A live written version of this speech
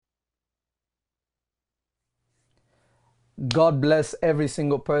God bless every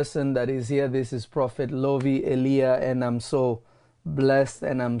single person that is here. This is Prophet Lovy Elia, and I'm so blessed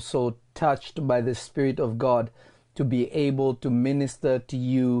and I'm so touched by the Spirit of God to be able to minister to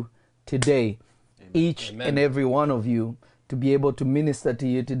you today. Amen. Each Amen. And every one of you, to be able to minister to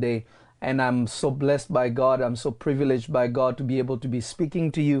you today. And I'm so blessed by God. I'm so privileged by God to be able to be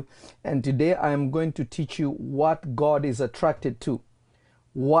speaking to you. And today I'm going to teach you what God is attracted to.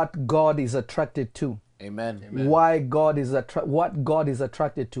 What God is attracted to. Amen. Why God is what God is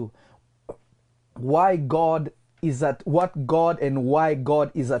attracted to. Why God is what God and why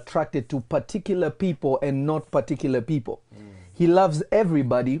God is attracted to particular people and not particular people. He loves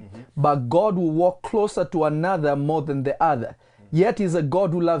everybody, but God will walk closer to another more than the other. Yet He's a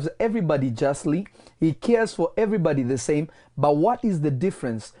God who loves everybody justly. He cares for everybody the same. But what is the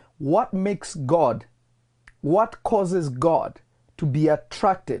difference? What makes God, what causes God to be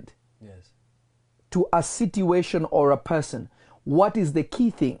attracted to a situation or a person? What is the key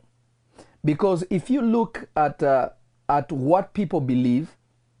thing? Because if you look at what people believe,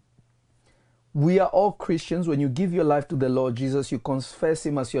 we are all Christians. When you give your life to the Lord Jesus, you confess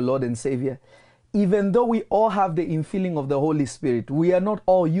Him as your Lord and Savior. Even though we all have the infilling of the Holy Spirit, we are not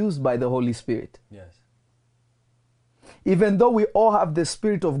all used by the Holy Spirit. Yes. Even though we all have the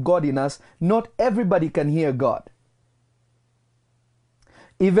Spirit of God in us, not everybody can hear God.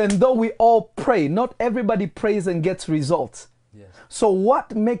 Even though we all pray, not everybody prays and gets results. Yes. So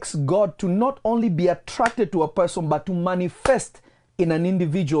what makes God to not only be attracted to a person, but to manifest in an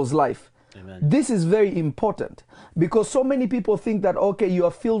individual's life? Amen. This is very important, because so many people think that, okay, you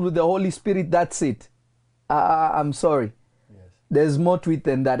are filled with the Holy Spirit, that's it. I'm sorry. Yes. There's more to it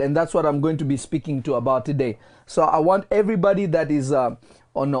than that, and that's what I'm going to be speaking to about today. So I want everybody that is on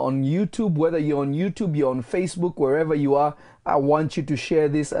YouTube, whether you're on YouTube, you're on Facebook, wherever you are, I want you to share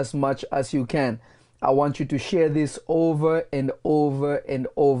this as much as you can. I want you to share this over and over and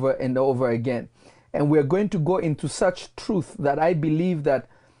over and over again. And we're going to go into such truth that I believe that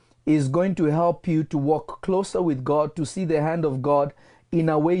is going to help you to walk closer with God, to see the hand of God in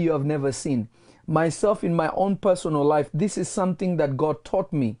a way you have never seen. Myself, in my own personal life, this is something that God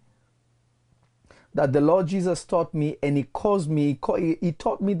taught me, that the Lord Jesus taught me, and He caused me, He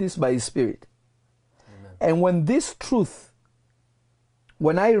taught me this by His Spirit. Amen. And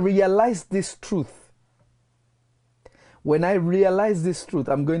when I realized this truth,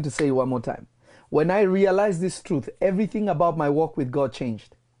 I'm going to say it one more time. When I realized this truth, everything about my walk with God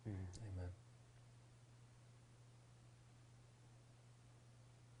changed. Amen.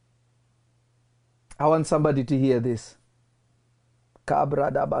 I want somebody to hear this.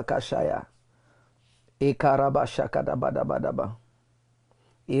 Kabradabakashaya. Ekarabashakadabadabadaba.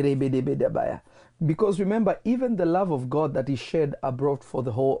 Irebedebedebaya. Because remember, even the love of God that He shed abroad for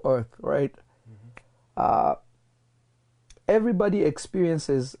the whole earth, right? Everybody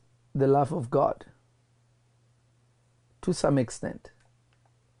experiences the love of God to some extent.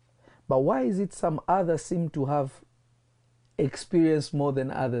 But why is it some others seem to have experienced more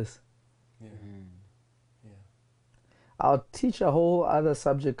than others? Yeah. Yeah. I'll teach a whole other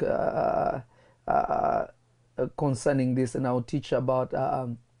subject concerning this, and I'll teach about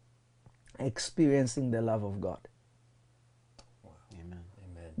experiencing the love of God. Wow. Amen.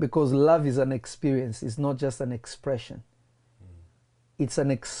 Amen. Because love is an experience, it's not just an expression. It's an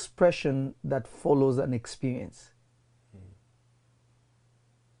expression that follows an experience.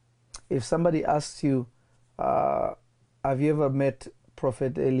 If somebody asks you, have you ever met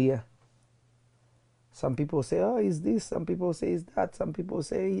Prophet Elia? Some people say, oh, he's this. Some people say he's that. Some people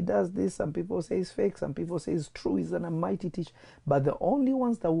say he does this. Some people say he's fake. Some people say he's true. He's an almighty teacher. But the only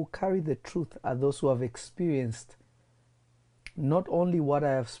ones that will carry the truth are those who have experienced not only what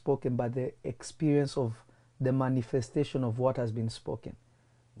I have spoken, but the experience of the manifestation of what has been spoken.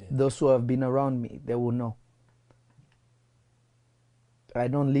 Yes. Those who have been around me, they will know. I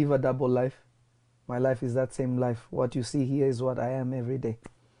don't live a double life. My life is that same life. What you see here is what I am every day.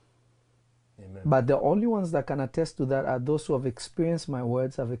 Amen. But the only ones that can attest to that are those who have experienced my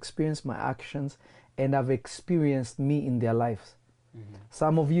words, have experienced my actions, and have experienced me in their lives.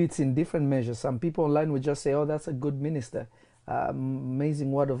 Some of you, it's in different measures. Some people online will just say, oh, that's a good minister.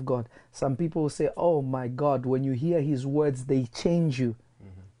 Amazing word of God. Some people will say, oh my God, when you hear his words, they change you.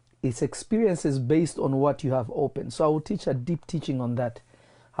 It's experiences based on what you have opened. So I will teach a deep teaching on that,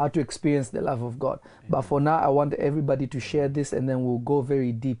 how to experience the love of God. But for now, I want everybody to share this, and then we'll go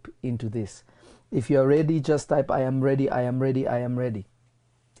very deep into this. If you're ready, just type, I am ready, I am ready, I am ready.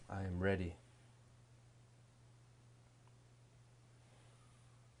 I am ready.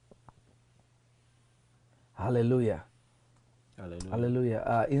 Hallelujah. Hallelujah.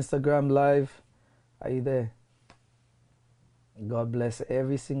 Hallelujah. Instagram Live, are you there? God bless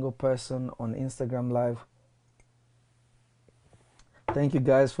every single person on Instagram Live. Thank you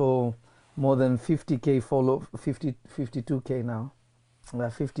guys for more than 50K follow, 52K now.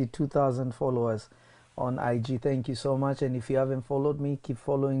 52,000 followers on IG. Thank you so much. And if you haven't followed me, keep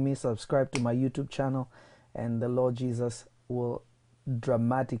following me. Subscribe to my YouTube channel, and the Lord Jesus will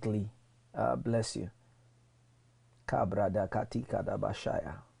dramatically bless you. Kabrada katika da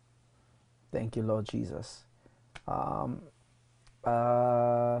bashaya. Thank you, Lord Jesus.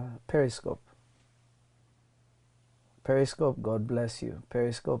 Periscope. Periscope, God bless you.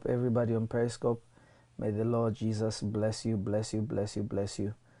 Periscope, everybody on Periscope, may the Lord Jesus bless you, bless you, bless you, bless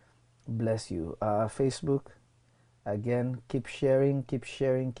you, bless you. Facebook, again, keep sharing, keep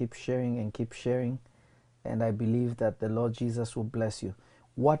sharing, keep sharing, and keep sharing. And I believe that the Lord Jesus will bless you.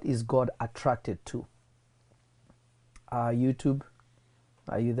 What is God attracted to? YouTube,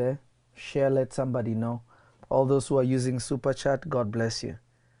 are you there? Share, let somebody know. All those who are using Super Chat, God bless you.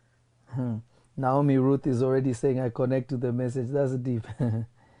 Naomi Ruth is already saying, I connect to the message. That's deep.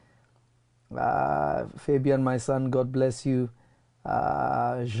 Fabian, my son, God bless you.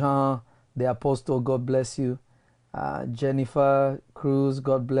 Jean, the apostle, God bless you. Jennifer Cruz,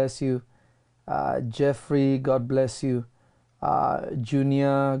 God bless you. Jeffrey, God bless you.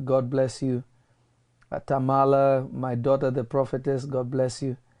 Junior, God bless you. Tamala, my daughter, the prophetess, God bless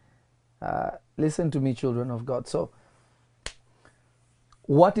you. Listen to me, children of God. So,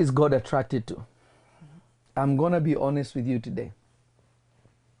 what is God attracted to? I'm going to be honest with you today.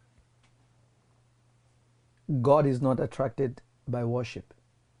 God is not attracted by worship.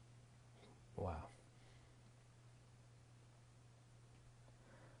 Wow.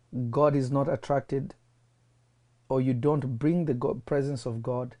 God is not attracted, or you don't bring the presence of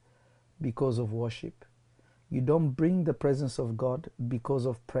God because of worship. You don't bring the presence of God because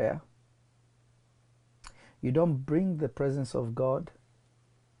of prayer. You don't bring the presence of God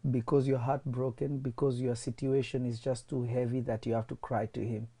because you're heartbroken, because your situation is just too heavy that you have to cry to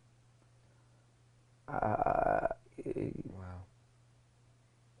Him. Wow.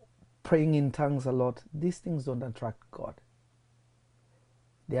 Praying in tongues a lot, these things don't attract God.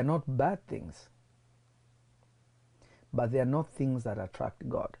 They are not bad things, but they are not things that attract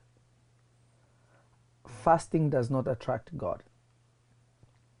God. Fasting does not attract God.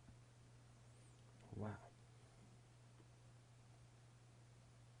 Wow.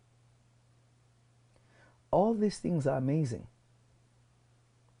 All these things are amazing,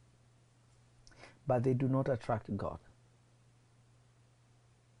 but they do not attract God.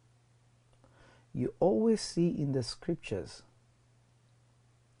 You always see in the scriptures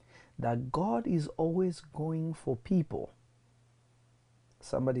that God is always going for people.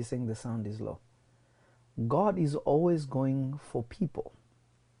 Somebody saying the sound is low. God is always going for people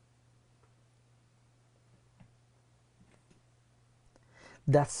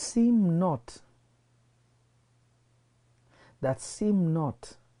that seem not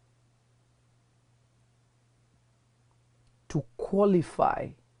to qualify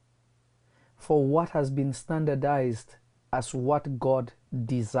for what has been standardized as what God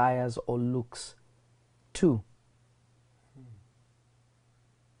desires or looks to.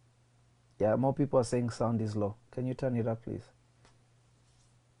 Yeah, more people are saying sound is low. Can you turn it up, please?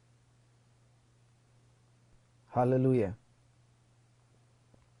 Hallelujah.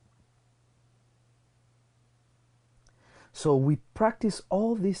 So we practice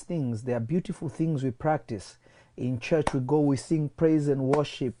all these things. They are beautiful things we practice. In church, we go, we sing praise and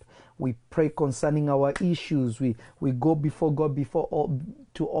worship. We pray concerning our issues. We go before God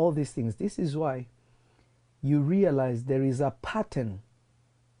to all these things. This is why you realize there is a pattern.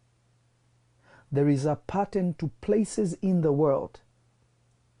 There is a pattern to places in the world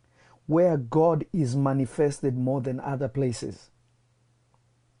where God is manifested more than other places.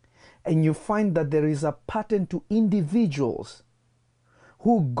 And you find that there is a pattern to individuals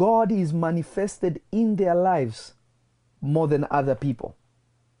who God is manifested in their lives more than other people.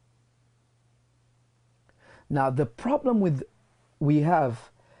 Now, the problem we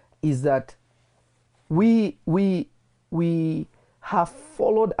have is that we have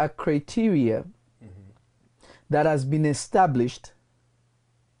followed a criteria that has been established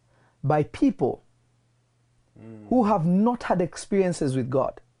by people who have not had experiences with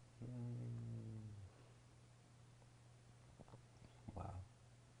God. Wow.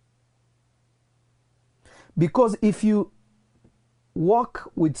 Because if you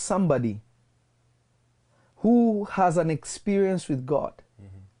walk with somebody who has an experience with God,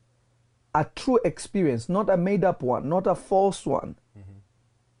 a true experience, not a made up one, not a false one,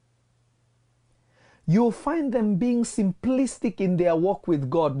 you'll find them being simplistic in their walk with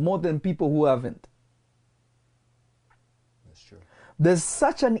God more than people who haven't. That's There's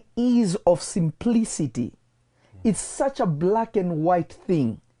such an ease of simplicity. It's such a black and white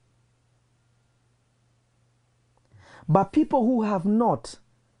thing. But people who have not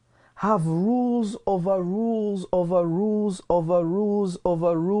have rules over rules over rules over rules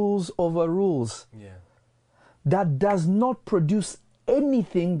over rules over rules. Yeah. That does not produce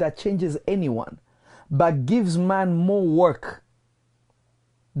anything that changes anyone, but gives man more work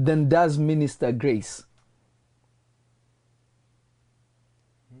than does minister grace.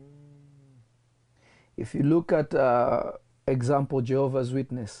 If you look at example Jehovah's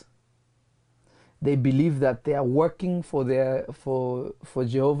Witness, they believe that they are working for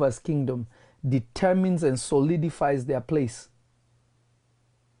Jehovah's kingdom determines and solidifies their place.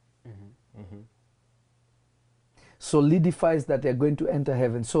 Solidifies that they're going to enter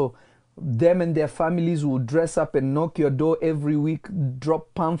heaven. So them and their families will dress up and knock your door every week,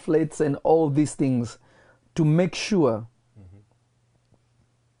 drop pamphlets and all these things to make sure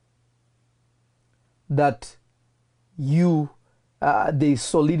that they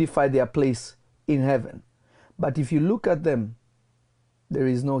solidify their place in heaven. But if you look at them, there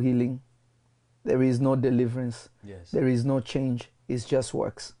is no healing, there is no deliverance, Yes. there is no change. It's just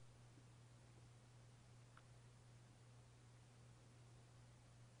works.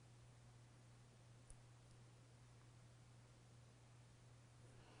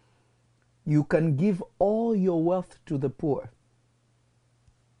 You can give all your wealth to the poor.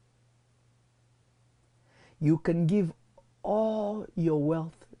 You can give all your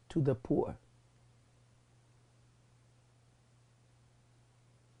wealth to the poor.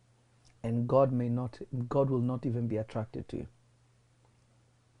 And God will not even be attracted to you.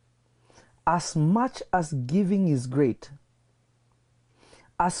 As much as giving is great,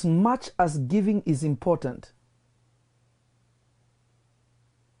 as much as giving is important,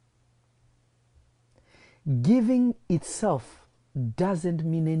 giving itself doesn't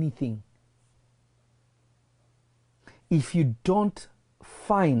mean anything if you don't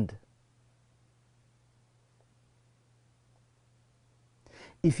find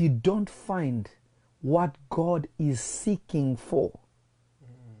what God is seeking for.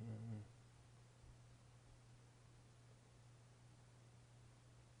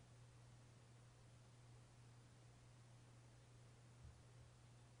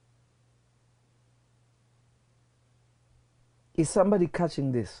 Is somebody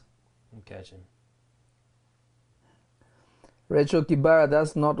catching this? I'm catching. Rachel Kibara,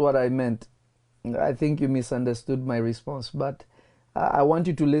 that's not what I meant. I think you misunderstood my response, but I want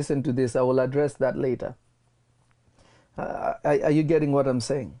you to listen to this. I will address that later. Are you getting what I'm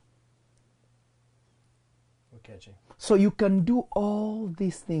saying? We're catching. So you can do all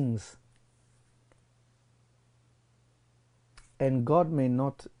these things, and God may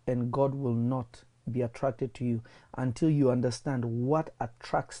not, and God will not be attracted to you until you understand what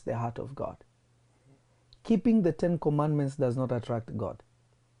attracts the heart of God. Keeping the 10 Commandments does not attract God.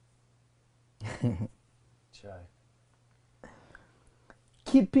 Chai.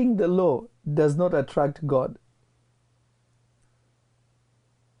 Keeping the law does not attract God.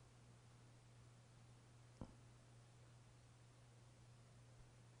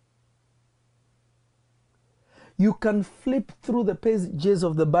 You can flip through the pages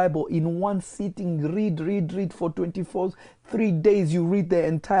of the Bible in one sitting, read for 3 days. You read the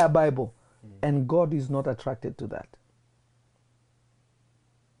entire Bible, and God is not attracted to that.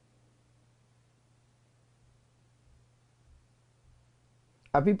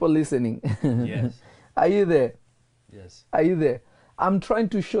 Are people listening? Yes. Are you there? Yes. Are you there? I'm trying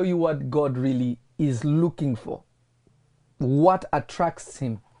to show you what God really is looking for. What attracts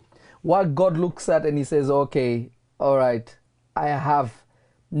him. What God looks at and he says, okay, all right, I have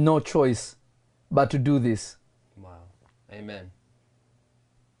no choice but to do this. Wow. Amen.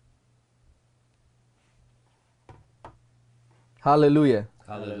 Hallelujah.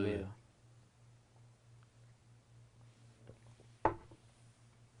 Hallelujah.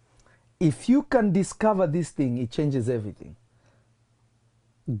 If you can discover this thing, it changes everything.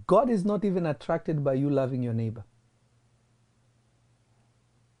 God is not even attracted by you loving your neighbor.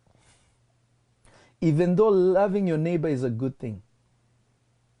 Even though loving your neighbor is a good thing.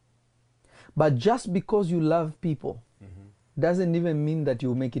 But just because you love people doesn't even mean that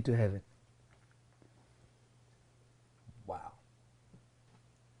you'll make it to heaven. Wow.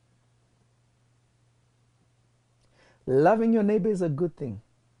 Loving your neighbor is a good thing.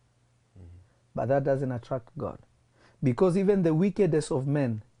 But that doesn't attract God. Because even the wickedest of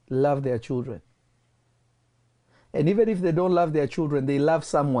men love their children. And even if they don't love their children, they love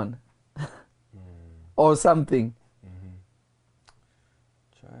someone or something.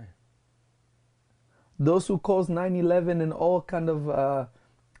 Try. Those who caused 9/11 and all kind of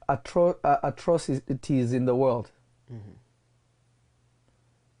atrocities in the world. Mhm.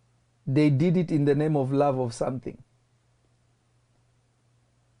 They did it in the name of love of something.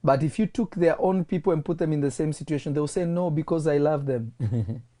 But if you took their own people and put them in the same situation, they'll say, no, because I love them.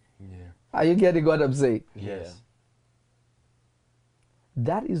 Yeah. Are you getting what I'm saying? Yes.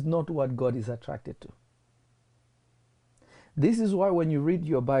 That is not what God is attracted to. This is why when you read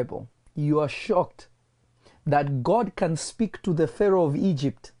your Bible, you are shocked that God can speak to the Pharaoh of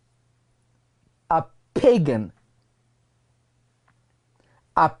Egypt, a pagan,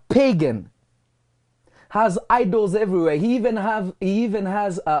 has idols everywhere. He even has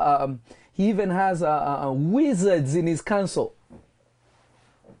wizards in his council.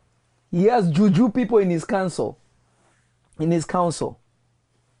 He has juju people in his council.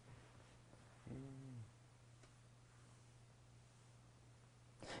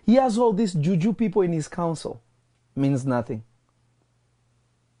 He has all these juju people in his council. Means nothing.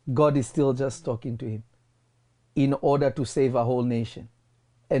 God is still just talking to him in order to save a whole nation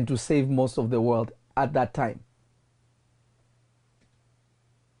and to save most of the world at that time.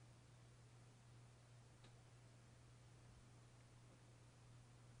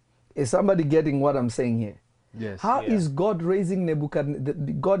 Is somebody getting what I'm saying here? Yes. How is God raising Nebuchadnezzar?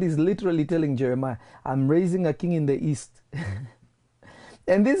 God is literally telling Jeremiah, I'm raising a king in the east.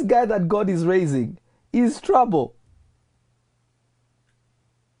 And this guy that God is raising is trouble.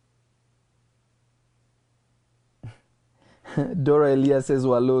 Dora Elia says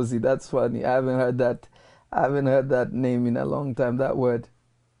Walozi. That's funny. I haven't heard that name in a long time, that word.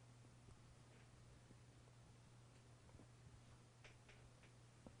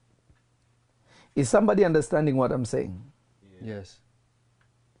 Is somebody understanding what I'm saying? Yes.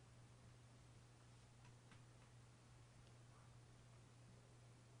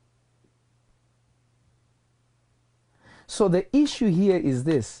 So the issue here is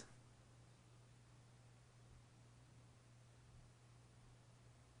this.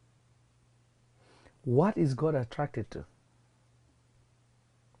 What is God attracted to?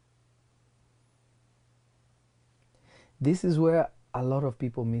 This is where a lot of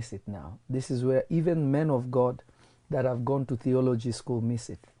people miss it now. This is where even men of God that have gone to theology school miss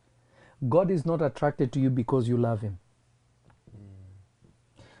it. God is not attracted to you because you love him.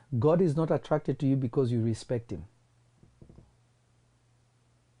 God is not attracted to you because you respect him.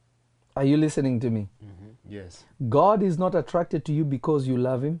 Are you listening to me? Yes. God is not attracted to you because you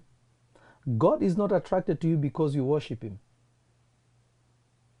love him. God is not attracted to you because you worship him.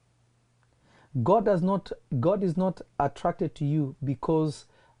 God is not attracted to you because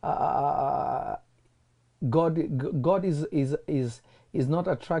God is not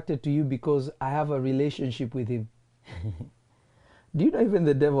attracted to you because I have a relationship with him. Do you know even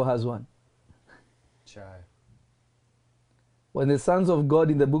the devil has one? Chai. When the sons of God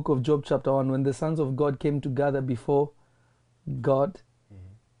in the book of Job chapter 1, when the sons of God came to gather before God,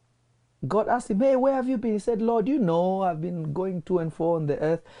 God asked him, hey, where have you been? He said, Lord, you know, I've been going to and fro on the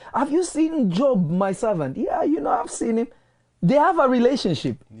earth. Have you seen Job, my servant? Yeah, you know, I've seen him. They have a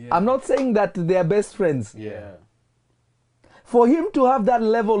relationship. Yeah. I'm not saying that they are best friends. Yeah. For him to have that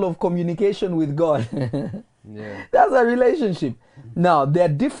level of communication with God, Yeah. that's a relationship. Now, there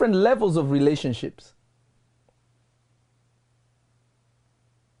are different levels of relationships.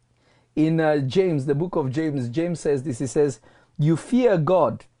 In James, the book of James, James says this. He says, you fear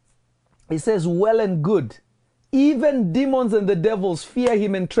God. He says, well and good. Even demons and the devils fear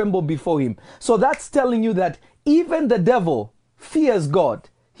him and tremble before him. So that's telling you that even the devil fears God.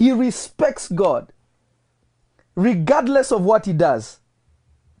 He respects God, regardless of what he does.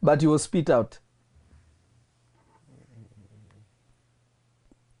 But he will spit out.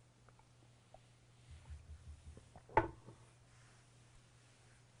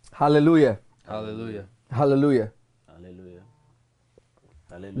 Hallelujah. Hallelujah. Hallelujah. Hallelujah.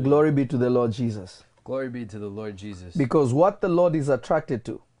 Hallelujah. Glory be to the Lord Jesus. Glory be to the Lord Jesus. Because what the Lord is attracted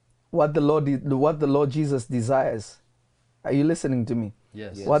to, what the Lord Jesus desires. Are you listening to me?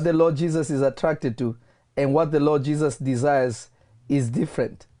 Yes. Yes. What the Lord Jesus is attracted to and what the Lord Jesus desires is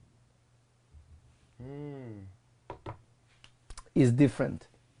different. Mm. Is different.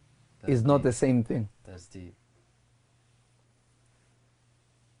 That's It's not deep. the same thing. That's deep.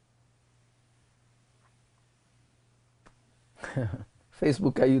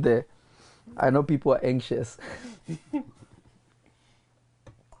 Facebook, are you there? I know people are anxious.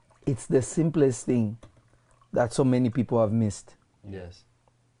 It's the simplest thing that so many people have missed. Yes.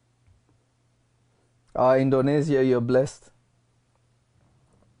 Indonesia, you're blessed.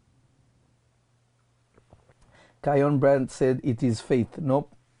 Kayon Brandt said it is faith.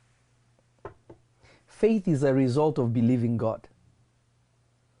 Nope. faith is a result of believing God.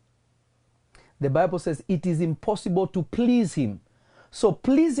 The Bible says it is impossible to please Him. So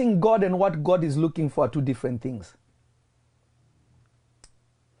pleasing God and what God is looking for are two different things.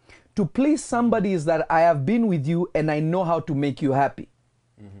 To please somebody is that I have been with you and I know how to make you happy.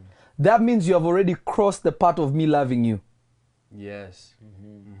 Mm-hmm. That means you have already crossed the part of me loving you. Yes.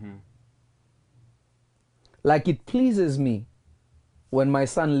 Mm-hmm. Like it pleases me when my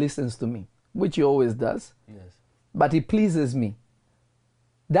son listens to me, which he always does, Yes. but it pleases me.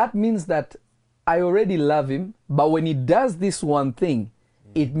 That means that I already love him, but when he does this one thing,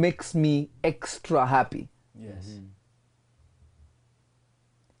 it makes me extra happy. Yes.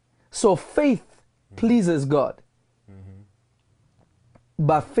 So faith pleases God.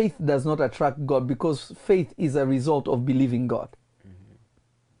 But faith does not attract God because faith is a result of believing God.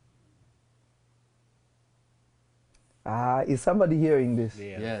 Is somebody hearing this?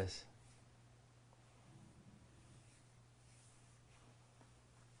 Yeah. Yes.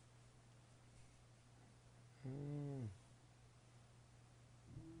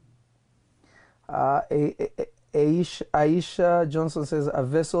 Aisha Johnson says a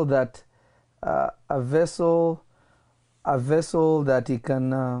vessel that he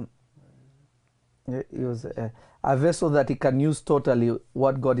can a vessel that he can use totally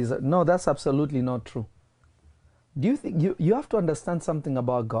what God is. No, that's absolutely not true. Do you think you have to understand something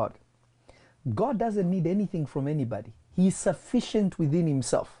about God? God doesn't need anything from anybody. He is sufficient within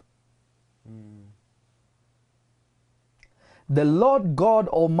himself. The Lord God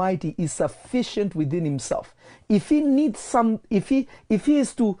Almighty is sufficient within himself. If he needs if he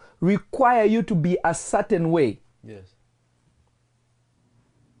is to require you to be a certain way, Yes.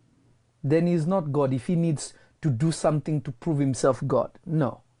 then he's not God. If he needs to do something to prove himself God,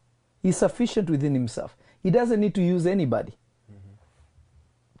 no. He's sufficient within himself. He doesn't need to use anybody.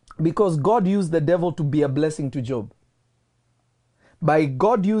 Because God used the devil to be a blessing to Job. By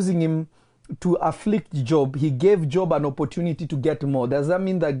God using him to afflict Job, he gave Job an opportunity to get more. Does that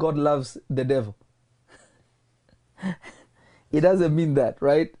mean that God loves the devil? It doesn't mean that,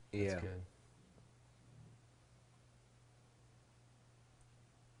 right? Yeah. That's good.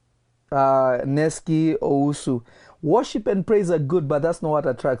 Neski Ousu. Worship and praise are good, but that's not what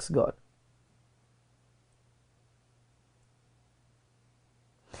attracts God.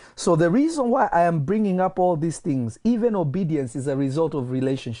 So the reason why I am bringing up all these things, even obedience, is a result of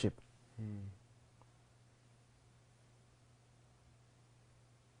relationship.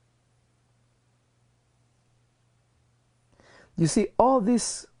 You see, all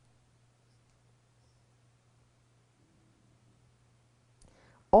these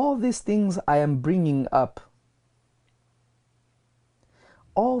things I am bringing up,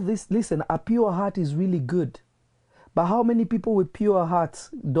 all this, listen, a pure heart is really good. But how many people with pure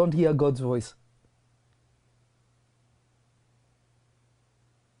hearts don't hear God's voice?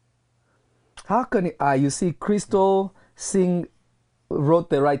 How can it, you see, Crystal Singh wrote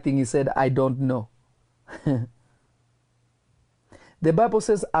the right thing. He said, I don't know. The Bible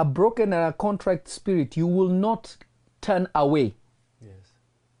says, a broken and a contrite spirit you will not turn away. Yes.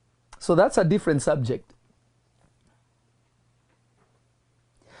 So that's a different subject.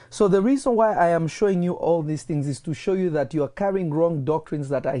 So the reason why I am showing you all these things is to show you that you are carrying wrong doctrines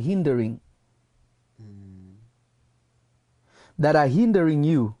that are hindering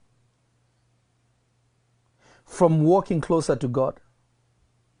you from walking closer to God.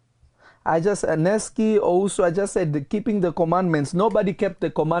 Neski also, I just said keeping the commandments. Nobody kept the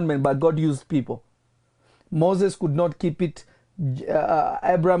commandment, but God used people. Moses could not keep it.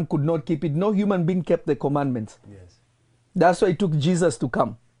 Abraham could not keep it. No human being kept the commandments. Yes. That's why it took Jesus to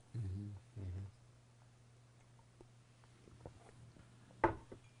come.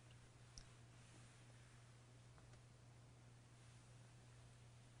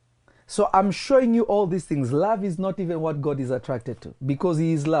 So I'm showing you all these things. Love is not even what God is attracted to because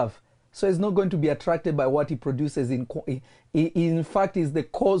he is love. So he's not going to be attracted by what he produces. In fact, is the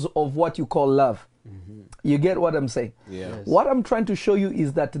cause of what you call love. You get what I'm saying? Yeah. Yes. What I'm trying to show you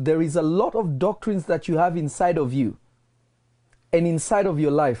is that there is a lot of doctrines that you have inside of you and inside of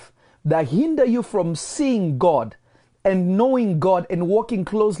your life that hinder you from seeing God and knowing God and walking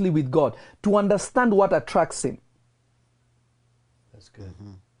closely with God to understand what attracts him. That's good.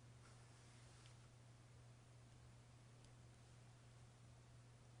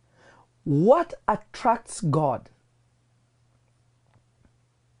 What attracts God?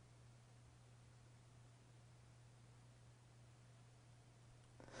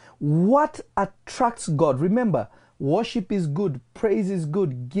 What attracts God? Remember, worship is good, praise is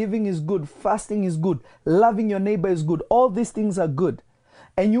good, giving is good, fasting is good, loving your neighbor is good. All these things are good.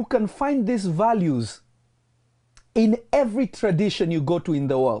 And you can find these values in every tradition you go to in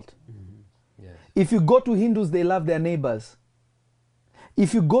the world. Yes. If you go to Hindus, they love their neighbors.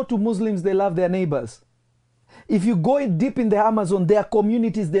 If you go to Muslims, they love their neighbors. If you go in deep in the Amazon, their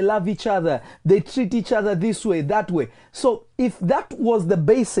communities, they love each other. They treat each other this way, that way. So if that was the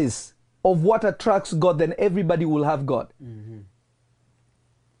basis of what attracts God, then everybody will have God.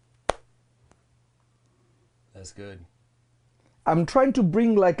 That's good. I'm trying to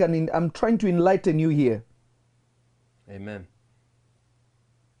bring I'm trying to enlighten you here. Amen.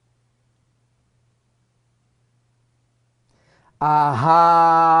 Aha!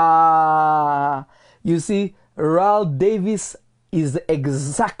 You see, Ralph Davis is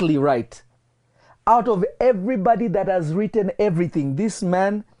exactly right. Out of everybody that has written everything, this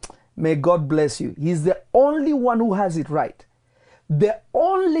man, may God bless you, he's the only one who has it right. The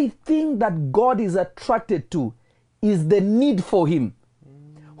only thing that God is attracted to is the need for him.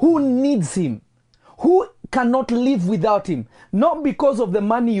 Who needs him? Who cannot live without him? Not because of the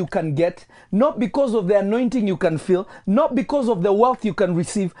money you can get, not because of the anointing you can feel, not because of the wealth you can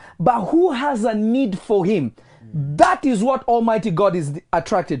receive, but who has a need for him. That is what Almighty God is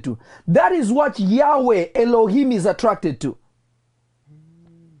attracted to. That is what Yahweh Elohim is attracted to.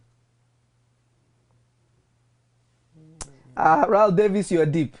 Ralph Davis, you are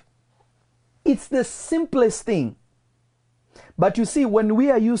deep. It's the simplest thing. But you see, when we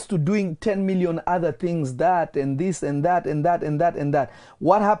are used to doing 10 million other things, that and this and that and that and that and that,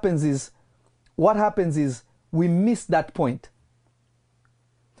 what happens is we miss that point.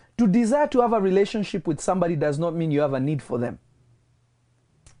 To desire to have a relationship with somebody does not mean you have a need for them.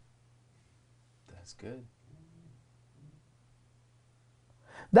 That's good.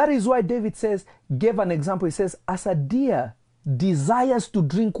 That is why David gave an example. He says, as a deer desires to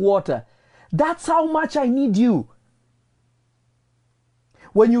drink water, that's how much I need you.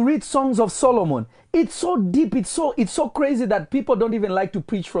 When you read Songs of Solomon, it's so deep, it's so crazy that people don't even like to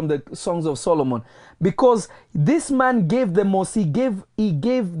preach from the Songs of Solomon, because this man gave the most, he gave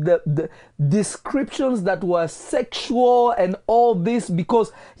the descriptions that were sexual and all this,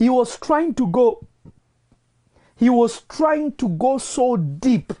 because he was trying to go so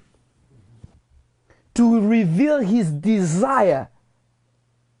deep to reveal his desire,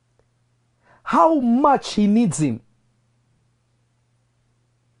 how much he needs him.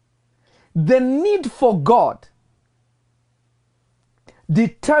 The need for God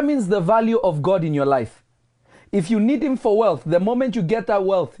determines the value of God in your life. If you need him for wealth, the moment you get that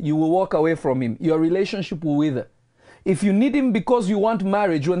wealth, you will walk away from him. Your relationship will wither. If you need him because you want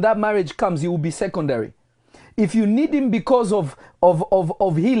marriage, when that marriage comes, he will be secondary. If you need him because of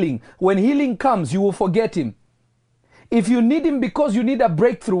healing, when healing comes, you will forget him. If you need him because you need a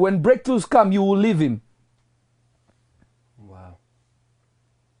breakthrough, when breakthroughs come, you will leave him. Wow.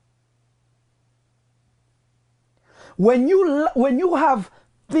 When you have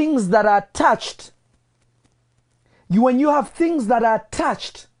things that are attached, when you have things that are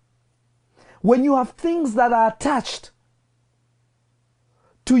attached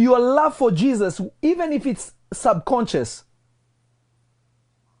to your love for Jesus, even if it's subconscious,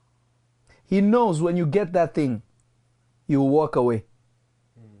 he knows when you get that thing, you will walk away.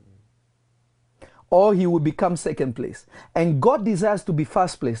 Or he will become second place. And God desires to be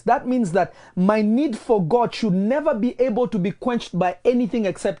first place. That means that my need for God should never be able to be quenched by anything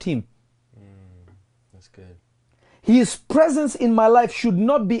except him. That's good. His presence in my life should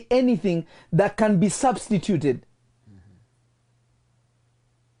not be anything that can be substituted.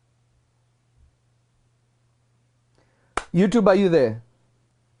 YouTube, are you there?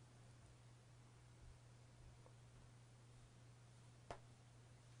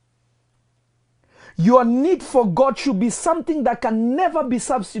 Your need for God should be something that can never be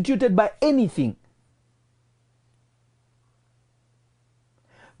substituted by anything.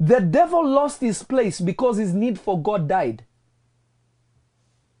 The devil lost his place because his need for God died.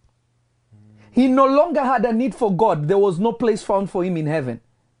 He no longer had a need for God. There was no place found for him in heaven.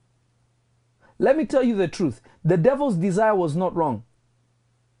 Let me tell you the truth. The devil's desire was not wrong.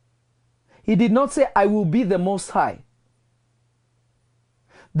 He did not say, I will be the Most High.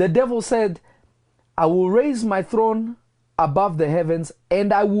 The devil said, I will raise my throne above the heavens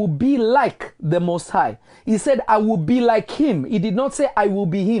and I will be like the Most High. He said, I will be like him. He did not say, I will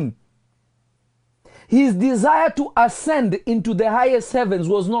be him. His desire to ascend into the highest heavens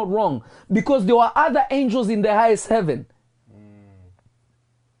was not wrong, because there were other angels in the highest heaven.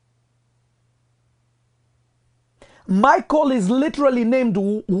 Michael is literally named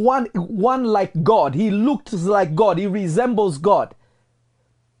one like God. He looks like God. He resembles God.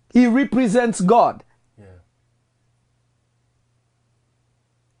 He represents God. Yeah.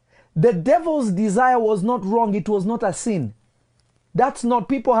 The devil's desire was not wrong. It was not a sin. That's not,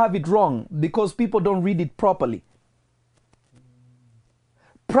 people have it wrong because people don't read it properly.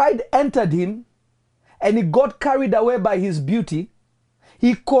 Pride entered him and he got carried away by his beauty.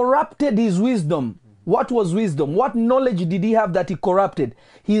 He corrupted his wisdom. What was wisdom? What knowledge did he have that he corrupted?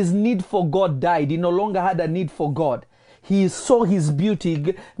 His need for God died. He no longer had a need for God. He saw his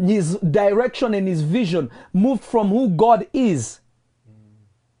beauty, his direction and his vision moved from who God is.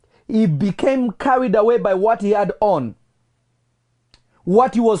 He became carried away by what he had on,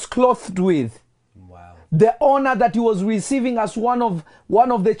 what he was clothed with, Wow. the honor that he was receiving as one of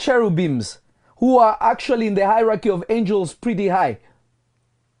the cherubims, who are actually in the hierarchy of angels pretty high.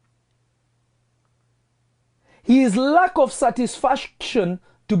 His lack of satisfaction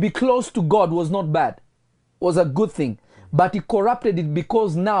to be close to God was not bad, was a good thing. But he corrupted it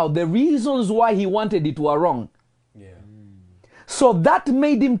because now the reasons why he wanted it were wrong. Yeah. So that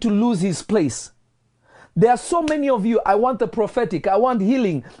made him to lose his place. There are so many of you, I want the prophetic, I want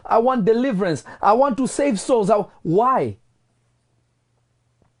healing, I want deliverance, I want to save souls. Why?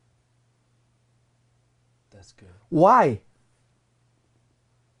 That's good. Why?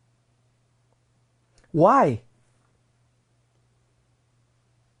 Why?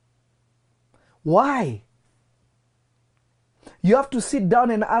 Why? You have to sit down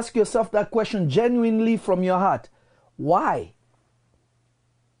and ask yourself that question genuinely from your heart. Why?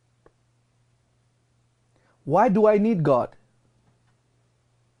 Why do I need God?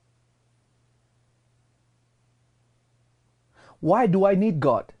 Why do I need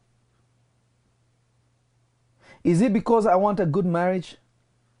God? Is it because I want a good marriage?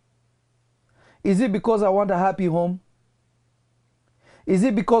 Is it because I want a happy home? Is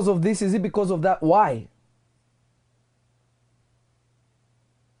it because of this? Is it because of that? Why?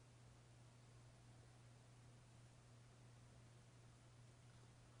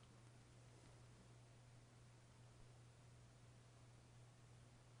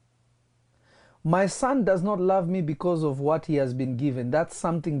 My son does not love me because of what he has been given. That's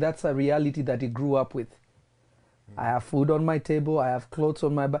a reality that he grew up with. I have food on my table, I have clothes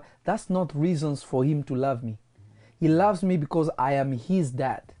on my back. That's not reasons for him to love me. He loves me because I am his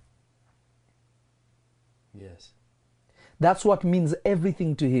dad. Yes. That's what means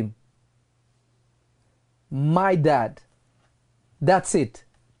everything to him. My dad. That's it.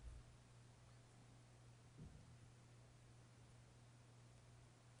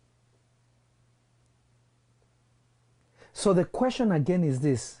 So the question again is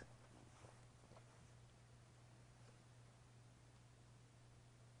this.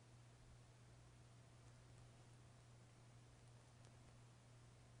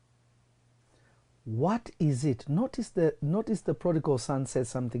 What is it? Notice the prodigal son said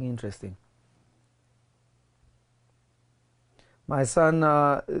something interesting. My son,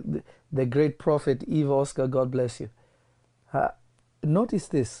 the great prophet Eve Oscar, God bless you. Notice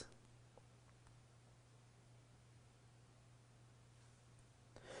this.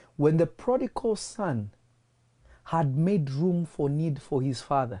 When the prodigal son had made room for need for his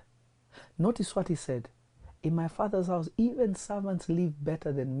father, notice what he said. In my father's house, even servants live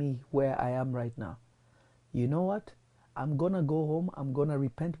better than me where I am right now. You know what? I'm going to go home, I'm going to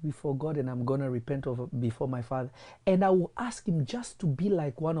repent before God, and I'm going to repent before my father. And I will ask him just to be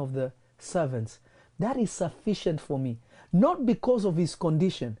like one of the servants. That is sufficient for me. Not because of his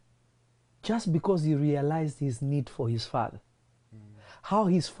condition, just because he realized his need for his father. How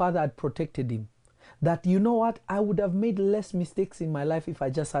his father had protected him. That, you know what, I would have made less mistakes in my life if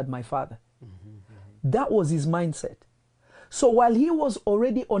I just had my father. That was his mindset. So while he was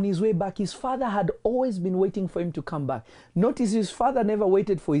already on his way back, his father had always been waiting for him to come back. Notice his father never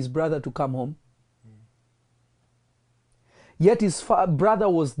waited for his brother to come home. Yet his brother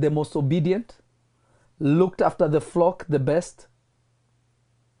was the most obedient, looked after the flock the best,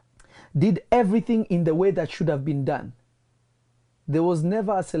 did everything in the way that should have been done. There was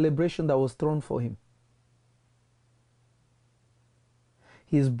never a celebration that was thrown for him.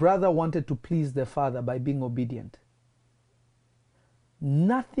 His brother wanted to please the father by being obedient.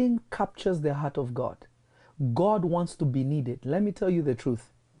 Nothing captures the heart of God. God wants to be needed. Let me tell you the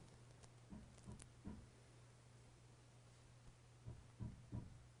truth.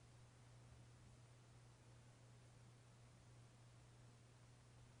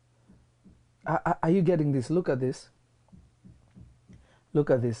 Are you getting this? Look at this. Look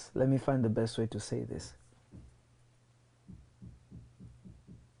at this. Let me find the best way to say this.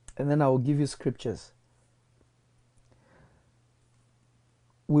 And then I will give you scriptures.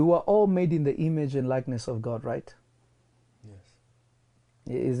 We were all made in the image and likeness of God, right? Yes.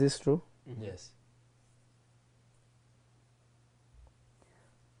 Is this true? Yes.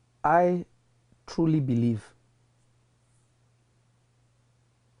 I truly believe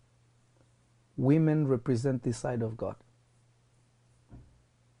women represent this side of God.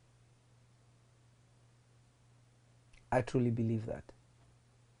 I truly believe that.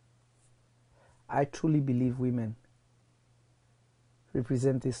 I truly believe women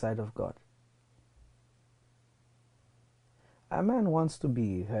represent this side of God. A man wants to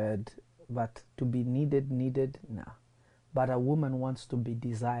be heard, but to be needed, nah. But a woman wants to be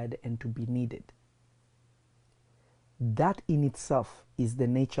desired and to be needed. That in itself is the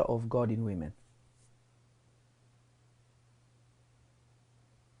nature of God in women.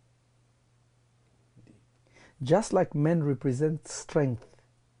 Just like men represent strength,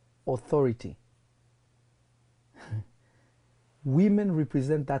 authority, women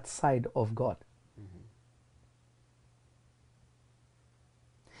represent that side of God.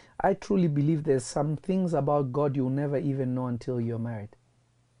 I truly believe there's some things about God you'll never even know until you're married.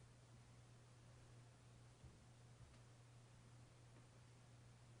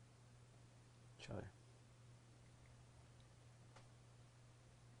 Sure.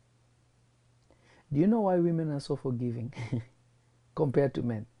 Do you know why women are so forgiving compared to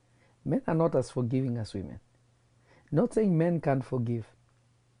men? Men are not as forgiving as women. Not saying men can't forgive.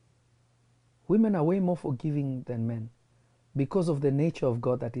 Women are way more forgiving than men because of the nature of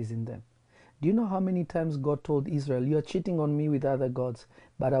God that is in them. Do you know how many times God told Israel, you're cheating on me with other gods,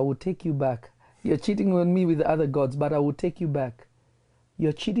 but I will take you back. You're cheating on me with other gods, but I will take you back.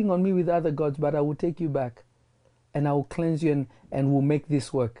 You're cheating on me with other gods, but I will take you back. And I will cleanse you and will make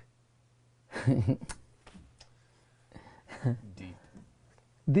this work. Deep.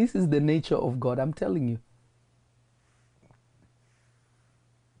 This is the nature of God, I'm telling you.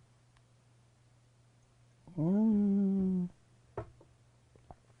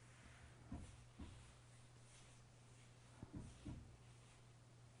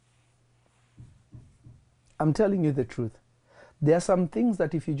 I'm telling you the truth. There are some things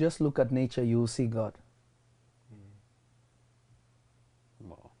that if you just look at nature, you will see God.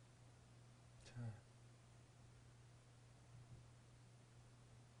 Wow.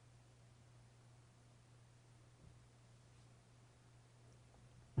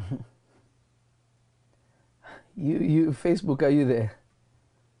 You Facebook, are you there?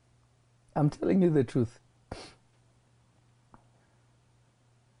 I'm telling you the truth.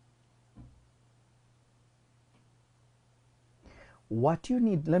 What you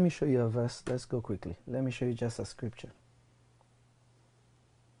need, let me show you a verse. Let's go quickly. Let me show you just a scripture.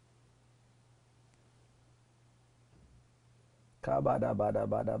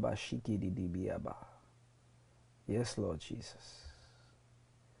 Yes, Lord Jesus.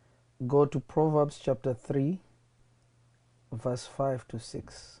 Go to Proverbs chapter 3, verse 5 to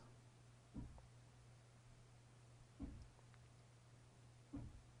 6.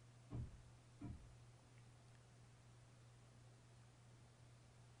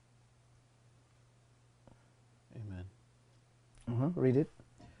 Amen. Read it.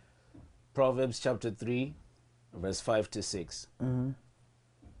 Proverbs chapter 3, verse 5 to 6.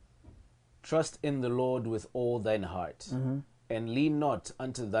 Trust in the Lord with all thine heart, and lean not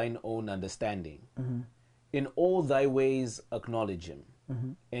unto thine own understanding. In all thy ways acknowledge him,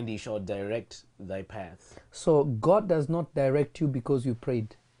 and he shall direct thy path. So God does not direct you because you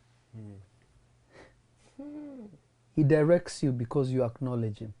prayed. He directs you because you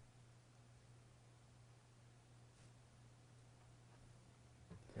acknowledge him.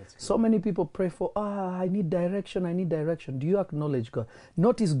 So many people pray for, I need direction, I need direction. Do you acknowledge God?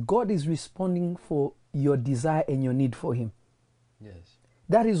 Notice God is responding for your desire and your need for him. Yes.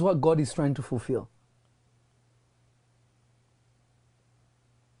 That is what God is trying to fulfill.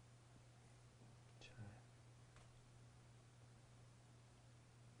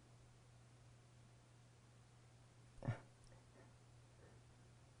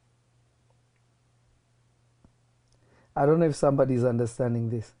 I don't know if somebody is understanding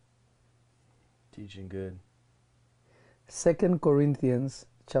this. Teaching good. 2 Corinthians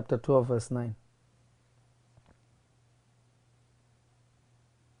chapter 12, verse 9.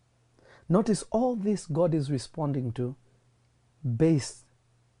 Notice all this God is responding to based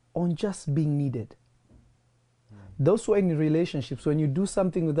on just being needed. Those who are in relationships, when you do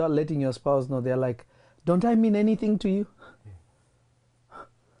something without letting your spouse know, they're like, don't I mean anything to you?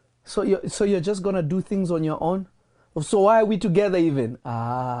 So you're just going to do things on your own? So why are we together even?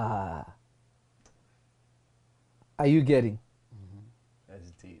 Are you getting?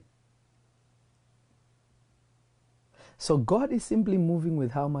 That's deep. So God is simply moving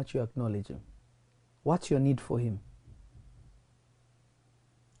with how much you acknowledge him. What's your need for him?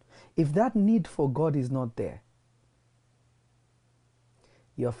 If that need for God is not there,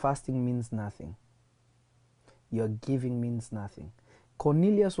 your fasting means nothing. Your giving means nothing.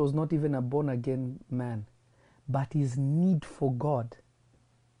 Cornelius was not even a born-again man, but his need for God,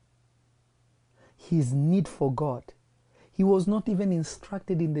 his need for God, he was not even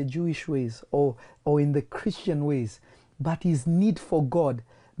instructed in the Jewish ways or in the Christian ways, but his need for God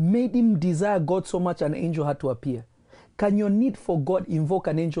made him desire God so much an angel had to appear. Can your need for God invoke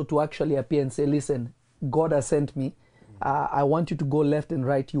an angel to actually appear and say, listen, God has sent me. I want you to go left and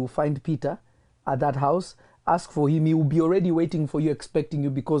right. You will find Peter at that house. Ask for him. He will be already waiting for you, expecting you,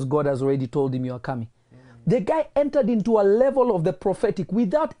 because God has already told him you are coming. The guy entered into a level of the prophetic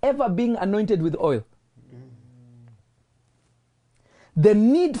without ever being anointed with oil. The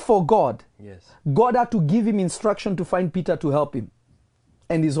need for God, Yes. God had to give him instruction to find Peter to help him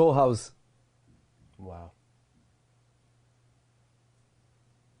and his whole house. Wow.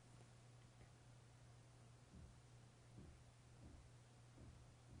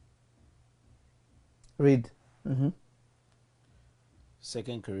 Read. 2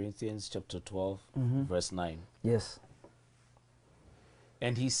 Corinthians chapter 12, verse 9. Yes.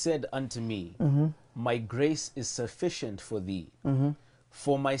 And he said unto me, My grace is sufficient for thee,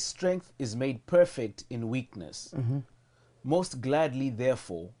 for my strength is made perfect in weakness. Most gladly,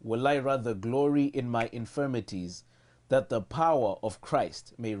 therefore, will I rather glory in my infirmities, that the power of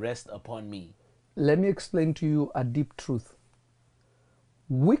Christ may rest upon me. Let me explain to you a deep truth.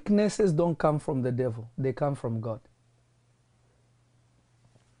 Weaknesses don't come from the devil, they come from God.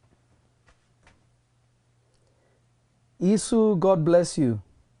 Isu, God bless you.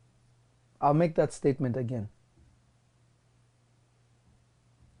 I'll make that statement again.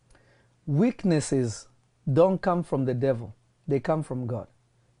 Weaknesses don't come from the devil, they come from God.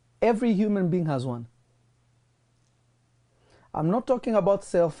 Every human being has one. I'm not talking about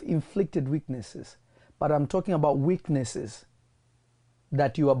self-inflicted weaknesses, but I'm talking about weaknesses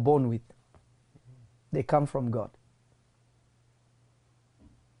that you are born with. They come from God.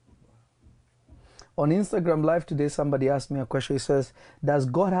 On Instagram Live today, somebody asked me a question. He says, does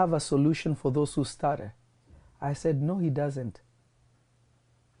God have a solution for those who stutter? I said, no, he doesn't.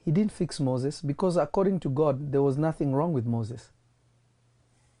 He didn't fix Moses because according to God, there was nothing wrong with Moses.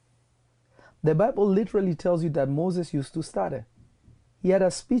 The Bible literally tells you that Moses used to stutter. He had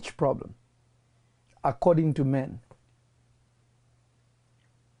a speech problem, according to men.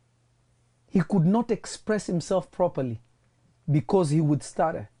 He could not express himself properly because he would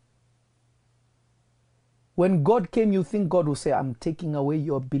stutter. When God came, you think God will say, I'm taking away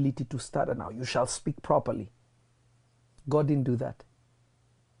your ability to stutter now. You shall speak properly. God didn't do that.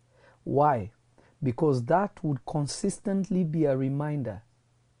 Why? Because that would consistently be a reminder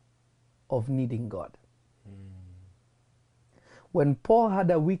of needing God. When Paul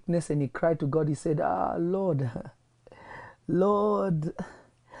had a weakness and he cried to God, he said, Lord, Lord,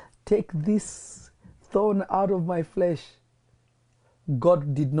 take this thorn out of my flesh.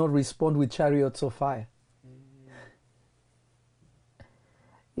 God did not respond with chariots of fire.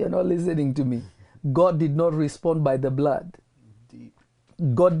 You're not listening to me. God did not respond by the blood. Deep.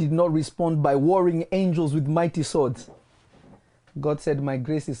 God did not respond by warring angels with mighty swords. God said, my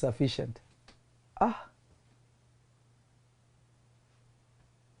grace is sufficient.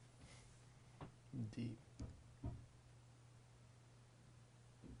 Deep.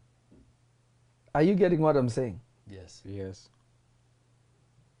 Are you getting what I'm saying? Yes. Yes.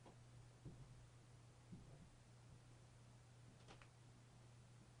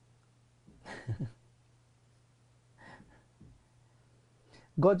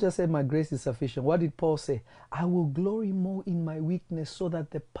 God just said, my grace is sufficient. What did Paul say? I will glory more in my weakness so that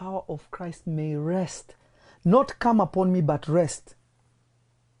the power of Christ may rest. Not come upon me, but rest.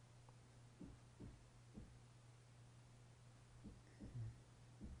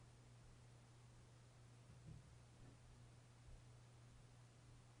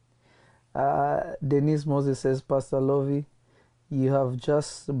 Denise Moses says, Pastor Lovey, you have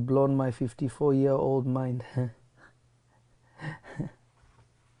just blown my 54-year-old mind.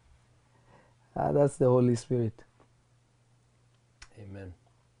 That's the Holy Spirit. Amen.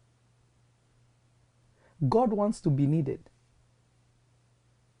 God wants to be needed.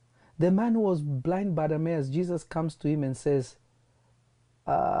 The man who was blind Bartimaeus, Jesus comes to him and says,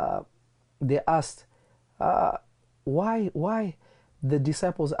 they asked, why? The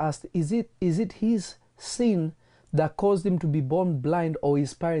disciples asked, is it his sin that caused him to be born blind or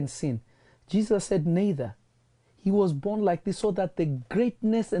his parents' sin? Jesus said, neither. He was born like this so that the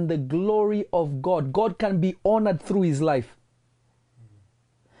greatness and the glory of God can be honored through his life.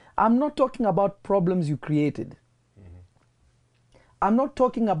 I'm not talking about problems you created. I'm not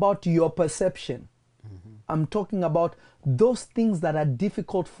talking about your perception. I'm talking about those things that are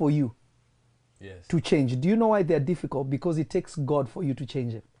difficult for you Yes. to change. Do you know why they're difficult? Because it takes God for you to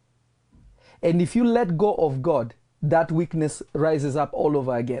change it. And if you let go of God, that weakness rises up all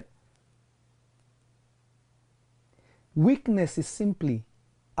over again. Weakness is simply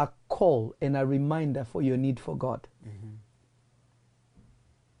a call and a reminder for your need for God.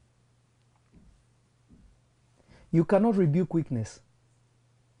 You cannot rebuke weakness.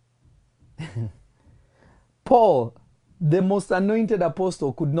 Paul, the most anointed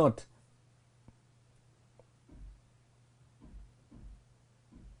apostle, could not.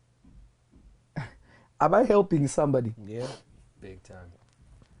 Am I helping somebody? Yeah. Big time.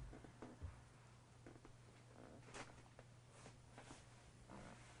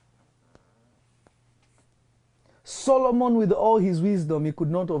 Solomon, with all his wisdom, he could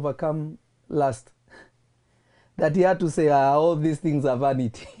not overcome lust. That he had to say, all these things are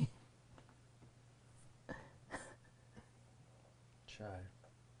vanity. Try.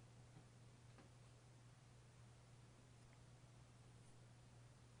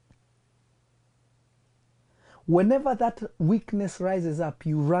 Whenever that weakness rises up,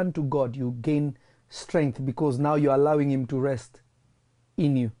 you run to God, you gain strength because now you're allowing Him to rest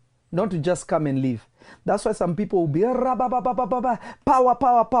in you, not to just come and live. That's why some people will be power,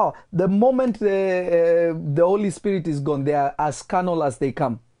 power, power. The moment the Holy Spirit is gone, they are as carnal as they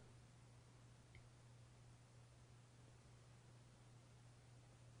come.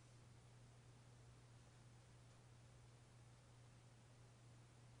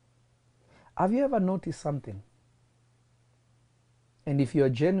 Have you ever noticed something? And if you're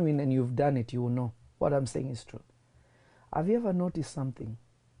genuine and you've done it, you will know what I'm saying is true. Have you ever noticed something?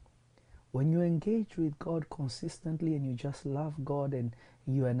 When you engage with God consistently and you just love God and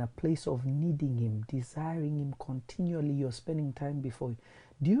you're in a place of needing Him, desiring Him continually, you're spending time before Him,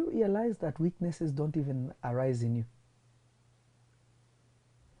 do you realize that weaknesses don't even arise in you?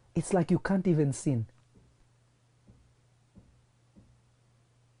 It's like you can't even sin.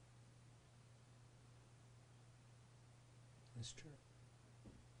 That's true.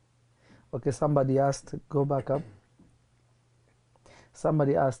 Okay, somebody asked, go back up.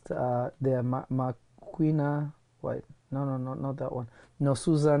 Somebody asked there, Marquina, wait, no, not that one. No,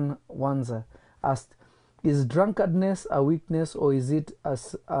 Susan Wanza asked, is drunkenness a weakness or is it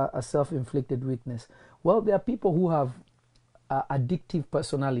a self-inflicted weakness? Well, there are people who have addictive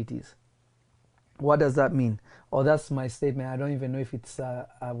personalities. What does that mean? Or that's my statement. I don't even know if it's a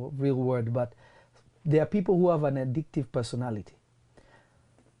real word, but there are people who have an addictive personality.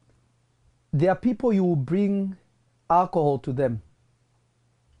 There are people you will bring alcohol to them.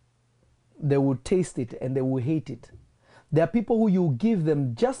 They will taste it and they will hate it. There are people who you give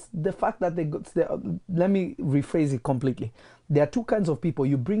them just the fact that let me rephrase it completely. There are two kinds of people.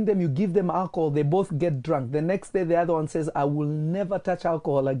 You bring them, you give them alcohol, they both get drunk. The next day, the other one says, I will never touch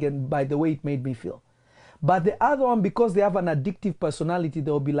alcohol again by the way it made me feel. But the other one, because they have an addictive personality,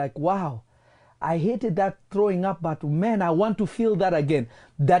 they'll be like, wow, I hated that throwing up, but man, I want to feel that again.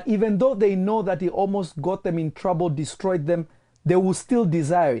 That even though they know that it almost got them in trouble, destroyed them, they will still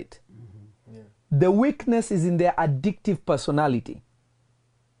desire it. Yeah. The weakness is in their addictive personality.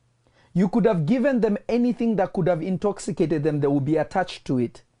 You could have given them anything that could have intoxicated them, they will be attached to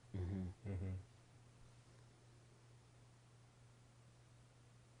it.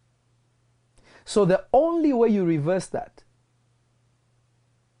 So the only way you reverse that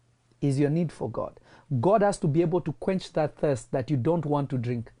is your need for God. God has to be able to quench that thirst that you don't want to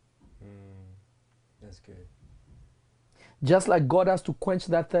drink. That's good. Just like God has to quench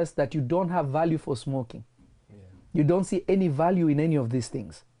that thirst that you don't have value for smoking. Yeah. You don't see any value in any of these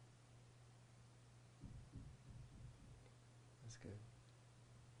things. That's good.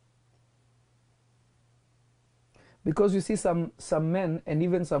 Because you see some men and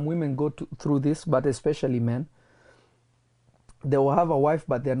even some women go through this, but especially men. They will have a wife,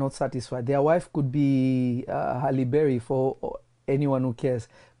 but they're not satisfied. Their wife could be Halle Berry for anyone who cares.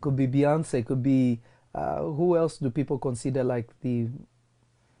 Could be Beyonce. Could be who else do people consider like the?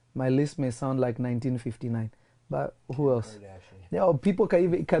 My list may sound like 1959, but who else? Kardashian. Yeah, people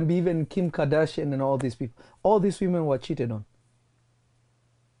can be even Kim Kardashian and all these people. All these women were cheated on.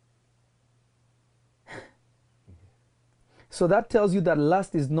 So that tells you that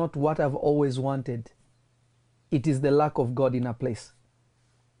lust is not what I've always wanted. It is the lack of God in a place.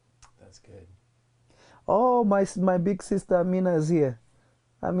 That's good. Oh, my big sister Amina is here.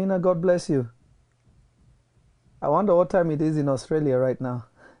 Amina, God bless you. I wonder what time it is in Australia right now.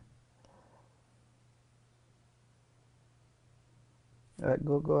 All right,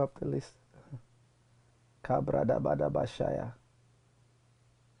 go up the list. Kabradabadabashaya.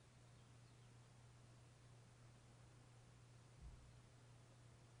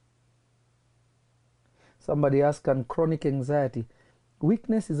 Somebody asked, can chronic anxiety?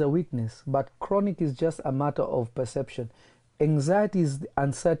 Weakness is a weakness, but chronic is just a matter of perception. Anxiety is the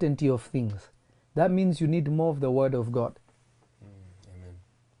uncertainty of things. That means you need more of the Word of God. Amen.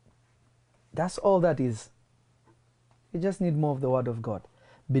 That's all that is. You just need more of the Word of God.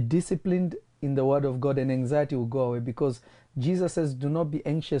 Be disciplined in the Word of God and anxiety will go away, because Jesus says, do not be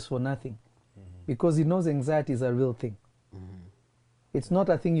anxious for nothing. Because he knows anxiety is a real thing. It's not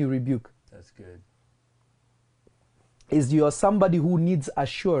a thing you rebuke. That's good. Is you're somebody who needs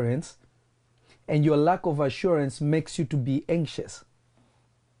assurance, and your lack of assurance makes you to be anxious.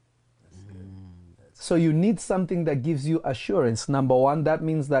 That's good. So you need something that gives you assurance. Number one, that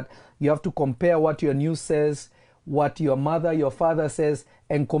means that you have to compare what your news says, what your mother, your father says,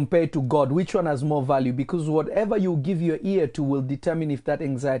 and compare it to God. Which one has more value? Because whatever you give your ear to will determine if that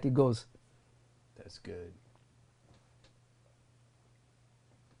anxiety goes. That's good.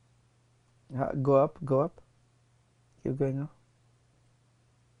 Go up, go up. Keep going up.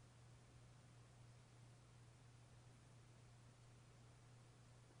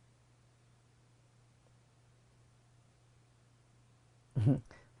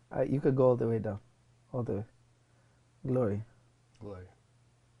 You could go all the way down. All the way. Glory. Glory.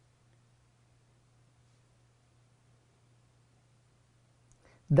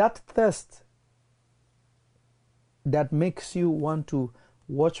 That thirst that makes you want to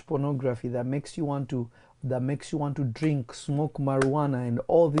watch pornography, that makes you want to drink, smoke marijuana and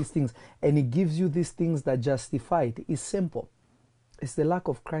all these things, and it gives you these things that justify it, is simple. It's the lack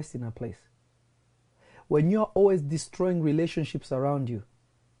of Christ in a place. When you're always destroying relationships around you,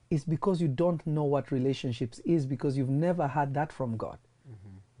 it's because you don't know what relationships is, because you've never had that from God.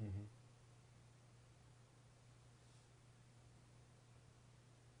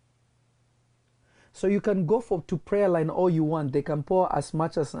 So you can go to prayer line all you want. They can pour as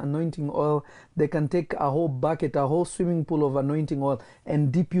much as anointing oil. They can take a whole bucket, a whole swimming pool of anointing oil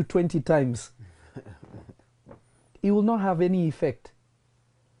and dip you 20 times. It will not have any effect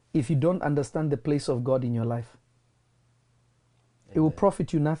if you don't understand the place of God in your life. It will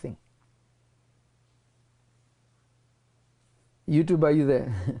profit you nothing. YouTube, are you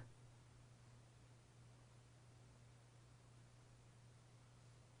there?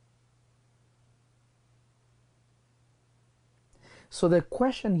 So the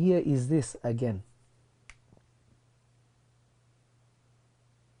question here is this again.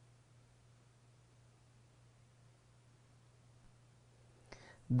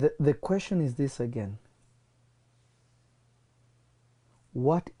 The question is this again.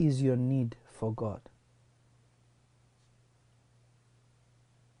 What is your need for God?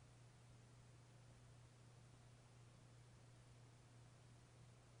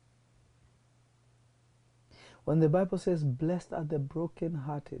 When the Bible says, blessed are the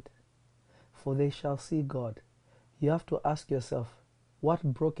brokenhearted, for they shall see God, you have to ask yourself, what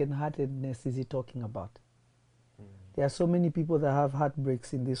brokenheartedness is he talking about? There are so many people that have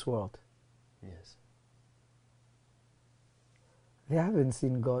heartbreaks in this world. Yes. They haven't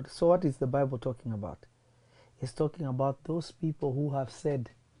seen God. So what is the Bible talking about? It's talking about those people who have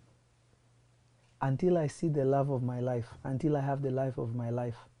said, until I see the love of my life, until I have the life of my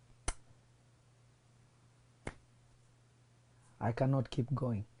life, I cannot keep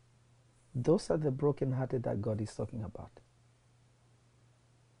going. Those are the brokenhearted that God is talking about.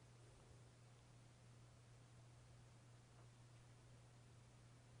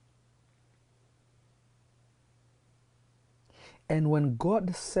 And when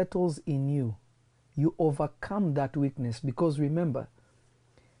God settles in you, you overcome that weakness. Because remember,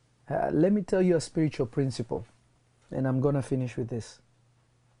 let me tell you a spiritual principle, and I'm going to finish with this.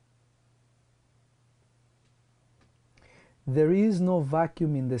 There is no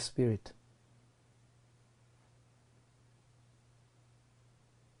vacuum in the spirit.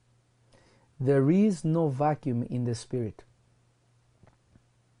 There is no vacuum in the spirit.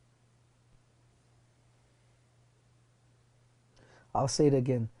 I'll say it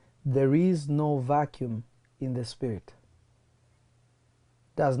again. There is no vacuum in the spirit.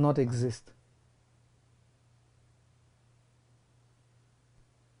 Does not exist.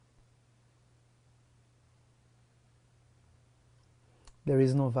 There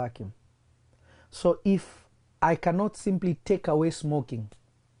is no vacuum. So if I cannot simply take away smoking,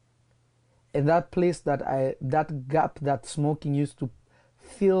 and that place that gap that smoking used to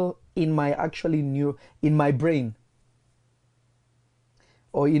fill in my in my brain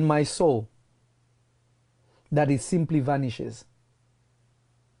or in my soul, that it simply vanishes.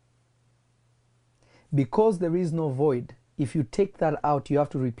 Because there is no void, if you take that out, you have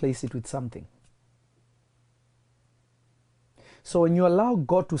to replace it with something. So when you allow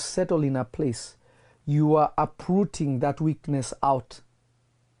God to settle in a place, you are uprooting that weakness out.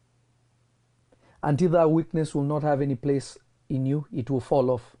 Until that weakness will not have any place in you, it will fall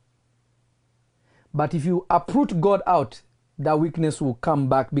off. But if you uproot God out, that weakness will come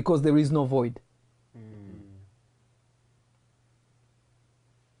back because there is no void.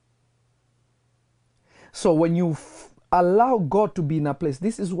 So when you allow God to be in a place,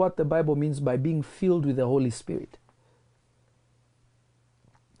 this is what the Bible means by being filled with the Holy Spirit.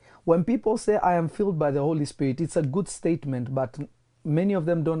 When people say, I am filled by the Holy Spirit, it's a good statement, but many of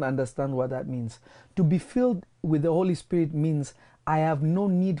them don't understand what that means. To be filled with the Holy Spirit means I have no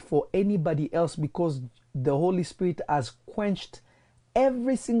need for anybody else because the Holy Spirit has quenched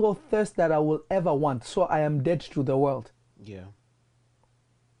every single thirst that I will ever want. So I am dead to the world. Yeah.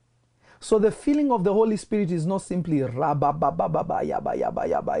 So the feeling of the Holy Spirit is not simply rabba-ba-ba-ba-ba, yaba, yaba,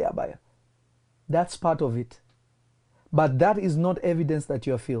 yaba, yaba. That's part of it. But that is not evidence that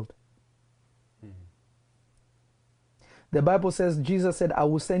you are filled. The Bible says, Jesus said, I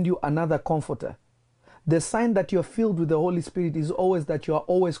will send you another comforter. The sign that you're filled with the Holy Spirit is always that you are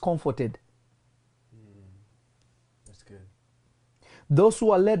always comforted. That's good. Those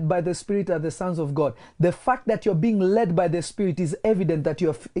who are led by the Spirit are the sons of God. The fact that you're being led by the Spirit is evident that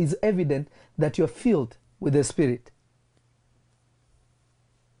you're filled with the Spirit.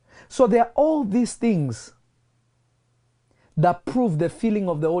 So there are all these things that prove the filling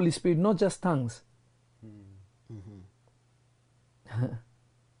of the Holy Spirit, not just tongues.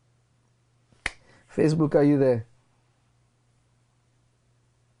 Facebook, are you there?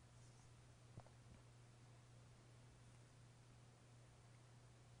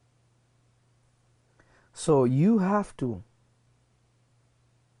 So you have to,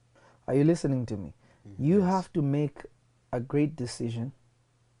 are you listening to me? You have to make a great decision,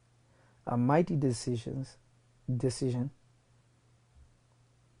 a mighty decision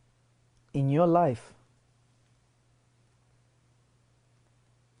in your life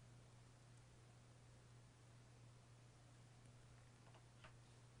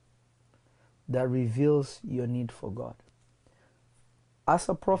that reveals your need for God. As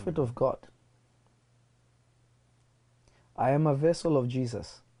a prophet of God, I am a vessel of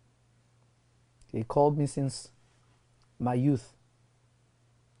Jesus. He called me since my youth.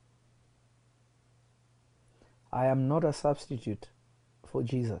 I am not a substitute for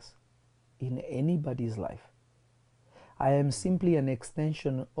Jesus in anybody's life. I am simply an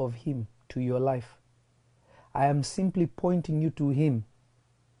extension of Him to your life. I am simply pointing you to Him,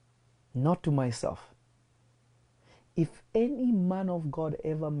 not to myself. If any man of God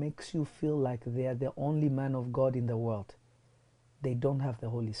ever makes you feel like they are the only man of God in the world, they don't have the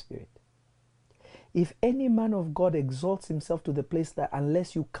Holy Spirit. If any man of God exalts himself to the place that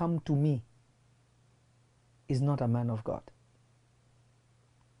unless you come to me, is not a man of God.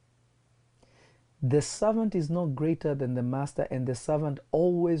 The servant is not greater than the master, and the servant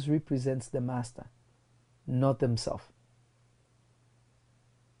always represents the master, not themselves.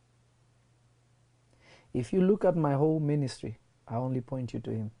 If you look at my whole ministry, I only point you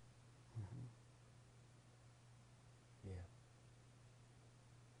to Him. Yeah.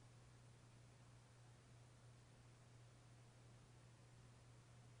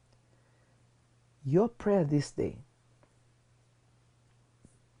 Your prayer this day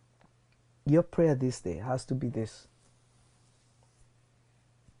has to be this: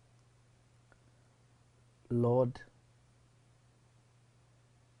 Lord,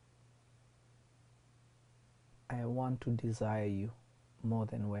 I want to desire you more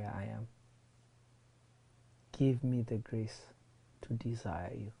than where I am. Give me the grace to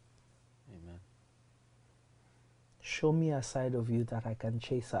desire you. Amen. Show me a side of you that I can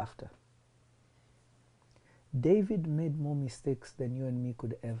chase after. David made more mistakes than you and me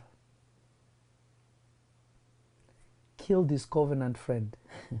could ever. Killed his covenant friend,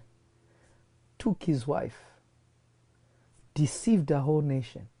 took his wife, deceived a whole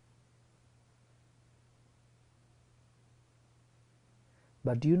nation.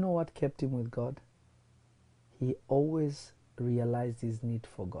 But do you know what kept him with God? He always realized his need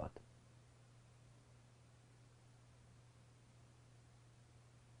for God.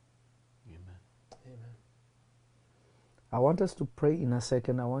 Amen. Amen. I want us to pray in a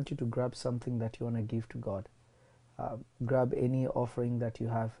second. I want you to grab something that you want to give to God. Grab any offering that you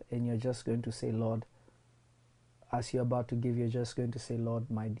have, and you're just going to say, Lord, as you're about to give, you're just going to say, Lord,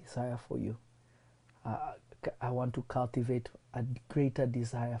 my desire for you. I want to cultivate a greater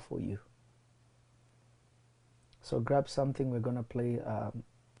desire for you. So grab something. We're going to play a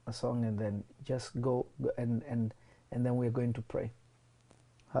song, and then just go and then we're going to pray.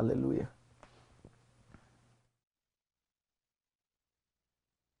 Hallelujah.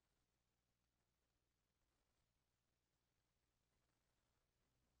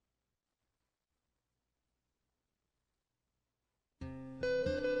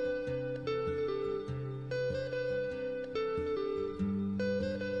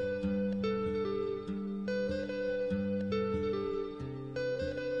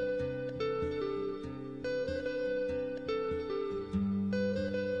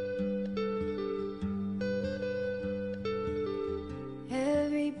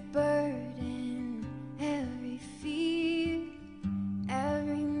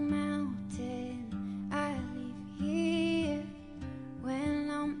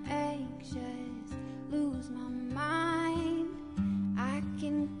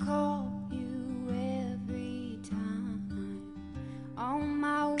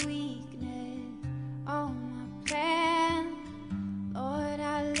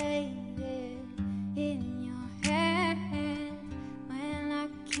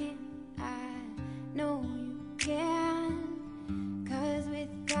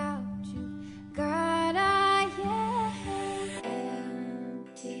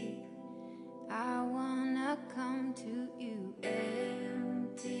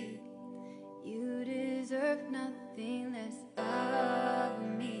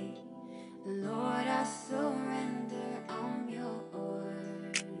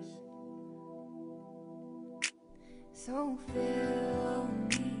 So fill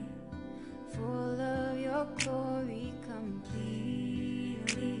me full of your glory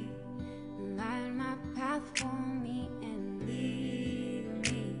completely. Light my path for me and lead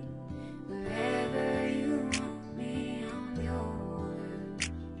me wherever you want me. I'm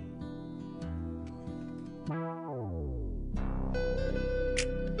yours.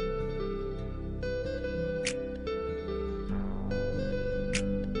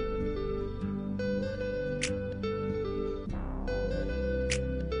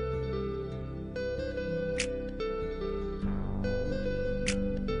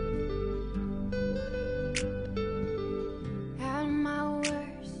 At my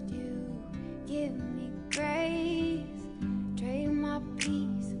worst, you give me grace. Trade my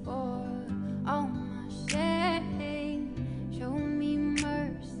peace for all my shame. Show me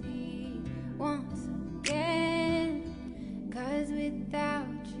mercy once again. 'Cause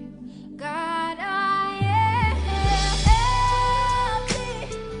without you, God, I am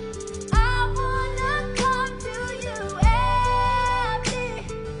empty. I wanna come to you empty.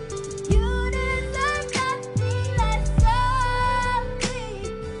 You deserve nothing less of me.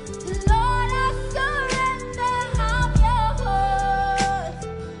 Lord, I surrender, I'm yours.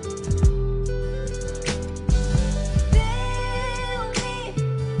 Fill me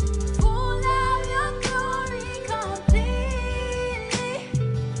full of your glory completely.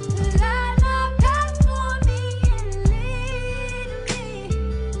 Light my path for me and lead me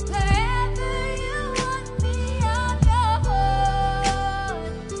wherever you want me. I'm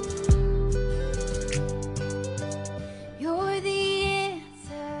yours. You're the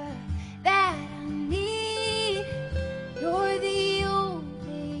answer that I need. You're the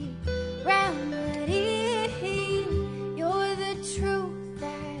only remedy. You're the truth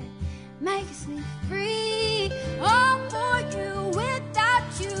that makes me free. All for you, without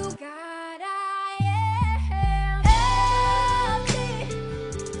you, God, I am empty.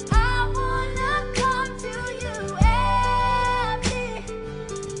 I wanna come to you empty.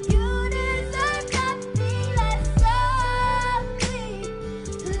 You deserve nothing less of me.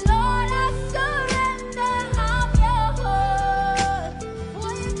 Lord, I surrender, I'm yours.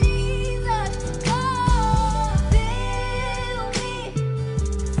 For you, Jesus, oh, fill me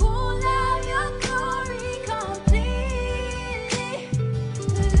full of your glory completely.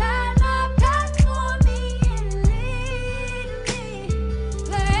 Light my path for me and lead me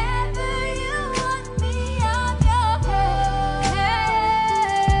wherever you want me. I'm yours.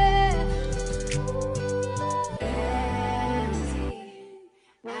 Empty,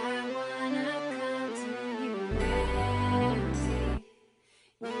 I wanna come to you empty.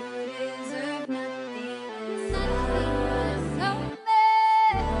 You deserve nothing less of me.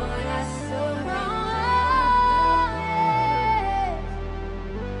 Lord, I surrender.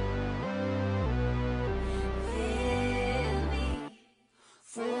 Fill me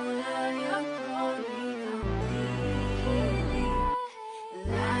full of your glory completely.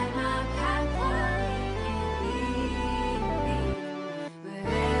 Light my path for me and lead me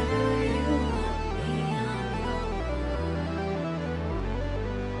wherever you want me. I'm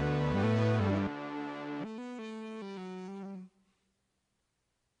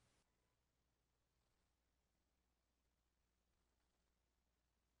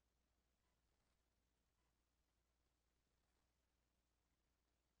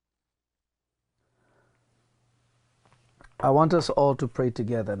I want us all to pray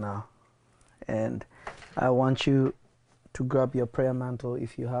together now. And I want you to grab your prayer mantle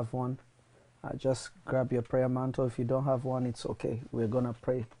if you have one. Just grab your prayer mantle. If you don't have one, it's okay. We're going to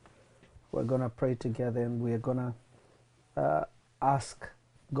pray. We're going to pray together, and we're going to ask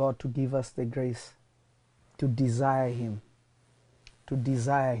God to give us the grace to desire Him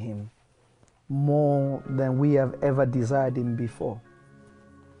more than we have ever desired Him before.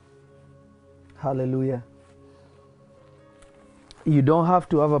 Hallelujah. You don't have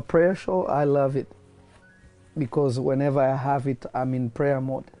to have a prayer show. I love it because whenever I have it, I'm in prayer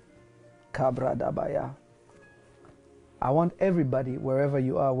mode. Kabra Dabaya. I want everybody, wherever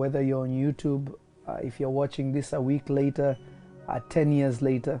you are, whether you're on YouTube, if you're watching this a week later, 10 years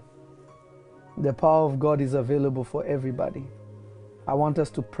later, the power of God is available for everybody. I want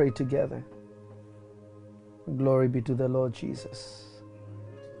us to pray together. Glory be to the Lord Jesus.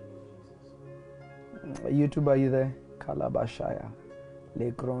 YouTube, are you there? Kalabashaya.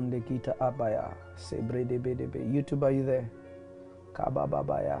 Legronde kita abaya. Sebrede bedebe. YouTube, are you there?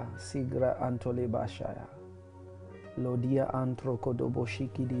 Kabababaya. Sigra antole bashaya. Lodia antro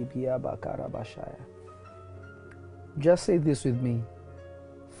kodoboshiki di biaba karabashaya. Just say this with me.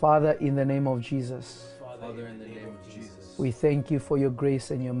 Father, in the name of Jesus, Father, Father, in the name of Jesus, we thank you for your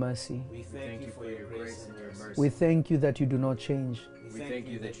grace and your mercy. We thank you for your grace and your mercy. We thank you that you do not change. We thank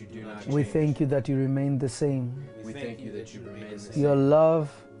you that you do not We change. thank you that you remain the same. We thank you that you remain the same. Your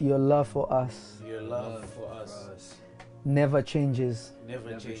love for us Your love for us never changes.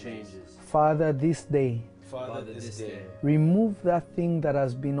 never changes. Father, this day, Father, this day, remove that thing that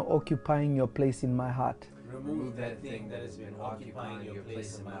has been occupying your place in my heart. remove that thing that has been occupying your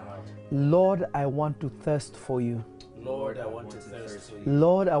place in my heart. Lord, I want to thirst for you. Lord, I want to thirst for you.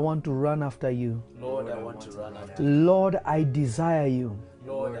 Lord, I want to run after you. Lord, I want to run after you. Lord, I desire you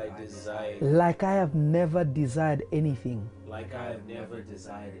Lord, I desire you like I have never desired anything like I have never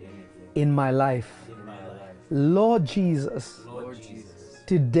desired anything in my life. in my life. Lord Jesus, Lord Jesus,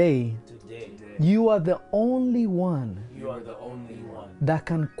 today today you are the only one you are the only one that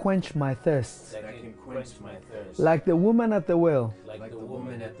can quench my thirst. that can quench my thirst. Like the woman at the well, Like the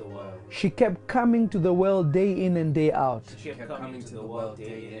woman at the well. she kept coming to the well day in and day out. She kept coming to the well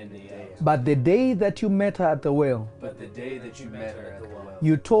day in and day out. But the day that you met her at the well, But the day that you met her at the well,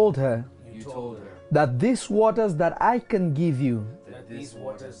 you told her you told her that these waters that I can give you That these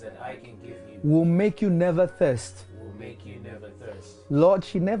waters that I can give you will make you never thirst. will make you never thirst. Lord,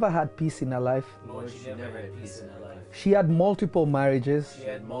 she never had peace in her life. Lord, she never had peace in her life. She had multiple marriages. She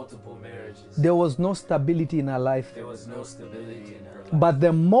had multiple marriages. There was no stability in her life. There was no stability in her life. But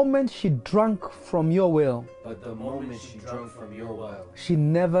the moment she drank from your well, But the moment she drank from your well, she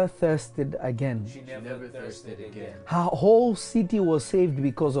never thirsted again. she she never never thirsted thirsted again. again. Her whole city was saved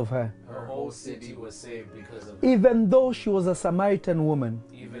because of her. Her whole city was saved because of her. Even though she was a Samaritan woman,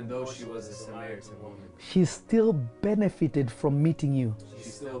 Even though she was a Samaritan woman, she still benefited from meeting you. She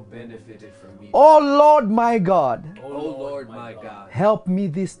still benefited from me. Oh Lord my God, Oh Lord my God, help me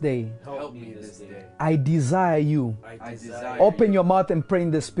this day. help me this day. I desire you. I desire Open your mouth and pray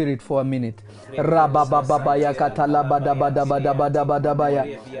in the spirit for a minute. Rababababaya katalabadabadabadabadabadabaya.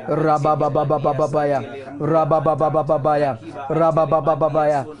 Rabababababaya. Rabababababaya.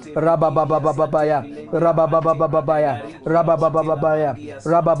 Rabababababaya. Rabababababaya. Rabababababaya. Rabababababaya.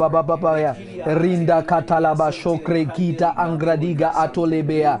 Rabababababaya. Rinda katalaba shokre kita angradiga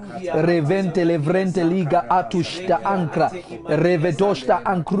atolebea. Revente levrente liga atushta ankra. Revedoshta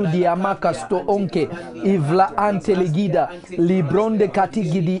ankrudia makasto onke. Ivla antelegida. Libronde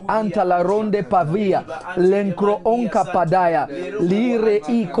katigidi antala ronde pavia. Lenkro onka padaya. Lire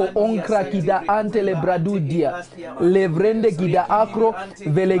iko onkra kida antele bradudia. Levrende gida akro.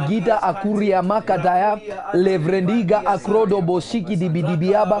 Velegida akuria makadaya. Levrendiga akrodo bosiki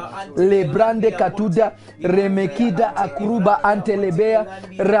dibidibiaba. Lebrande katuda. Remekida akruba antelebea.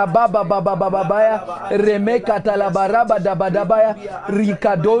 Rababa babababaya. Remeka talabaraba dabadabaya.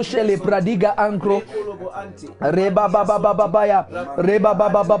 Rikadoshe le pradiga ankro. Reba baba baba baya, reba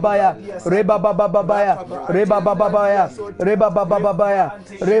baba babaya, reba baba babaya, reba baba babaya, reba baba babaya,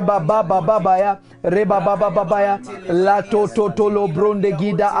 reba baba babaya, reba baba babaya, la totolo bronde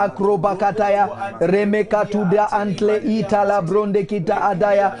gida akrobakataya, remekatuda antle itala bronde kita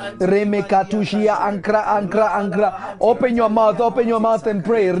adaya, remekatushia ankra. Open your mouth and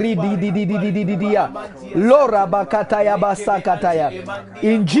pray. Rididididididia. Lora bakataya basakataya.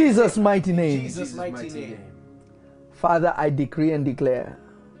 In Jesus' mighty name. Jesus' mighty name. Father, I decree and declare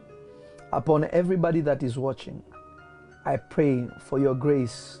upon everybody that is watching, I pray for your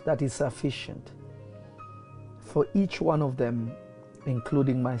grace that is sufficient for each one of them,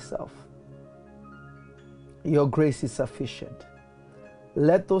 including myself. Your grace is sufficient.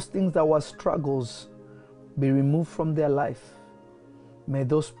 Let those things that were struggles be removed from their life. May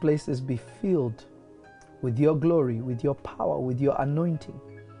those places be filled with your glory, with your power, with your anointing.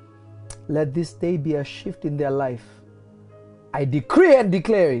 Let this day be a shift in their life. I decree and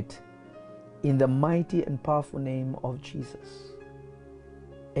declare it in the mighty and powerful name of Jesus.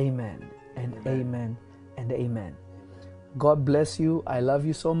 Amen and amen and amen. God bless you. I love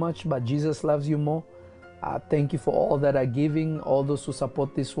you so much, but Jesus loves you more. Thank you for all that are giving, all those who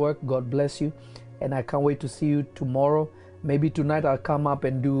support this work. God bless you. And I can't wait to see you tomorrow. Maybe tonight I'll come up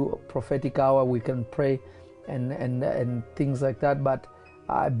and do a prophetic hour. We can pray and things like that. But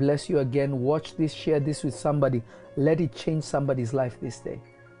I bless you again. Watch this, share this with somebody. Let it change somebody's life this day.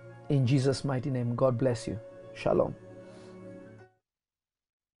 In Jesus' mighty name, God bless you. Shalom.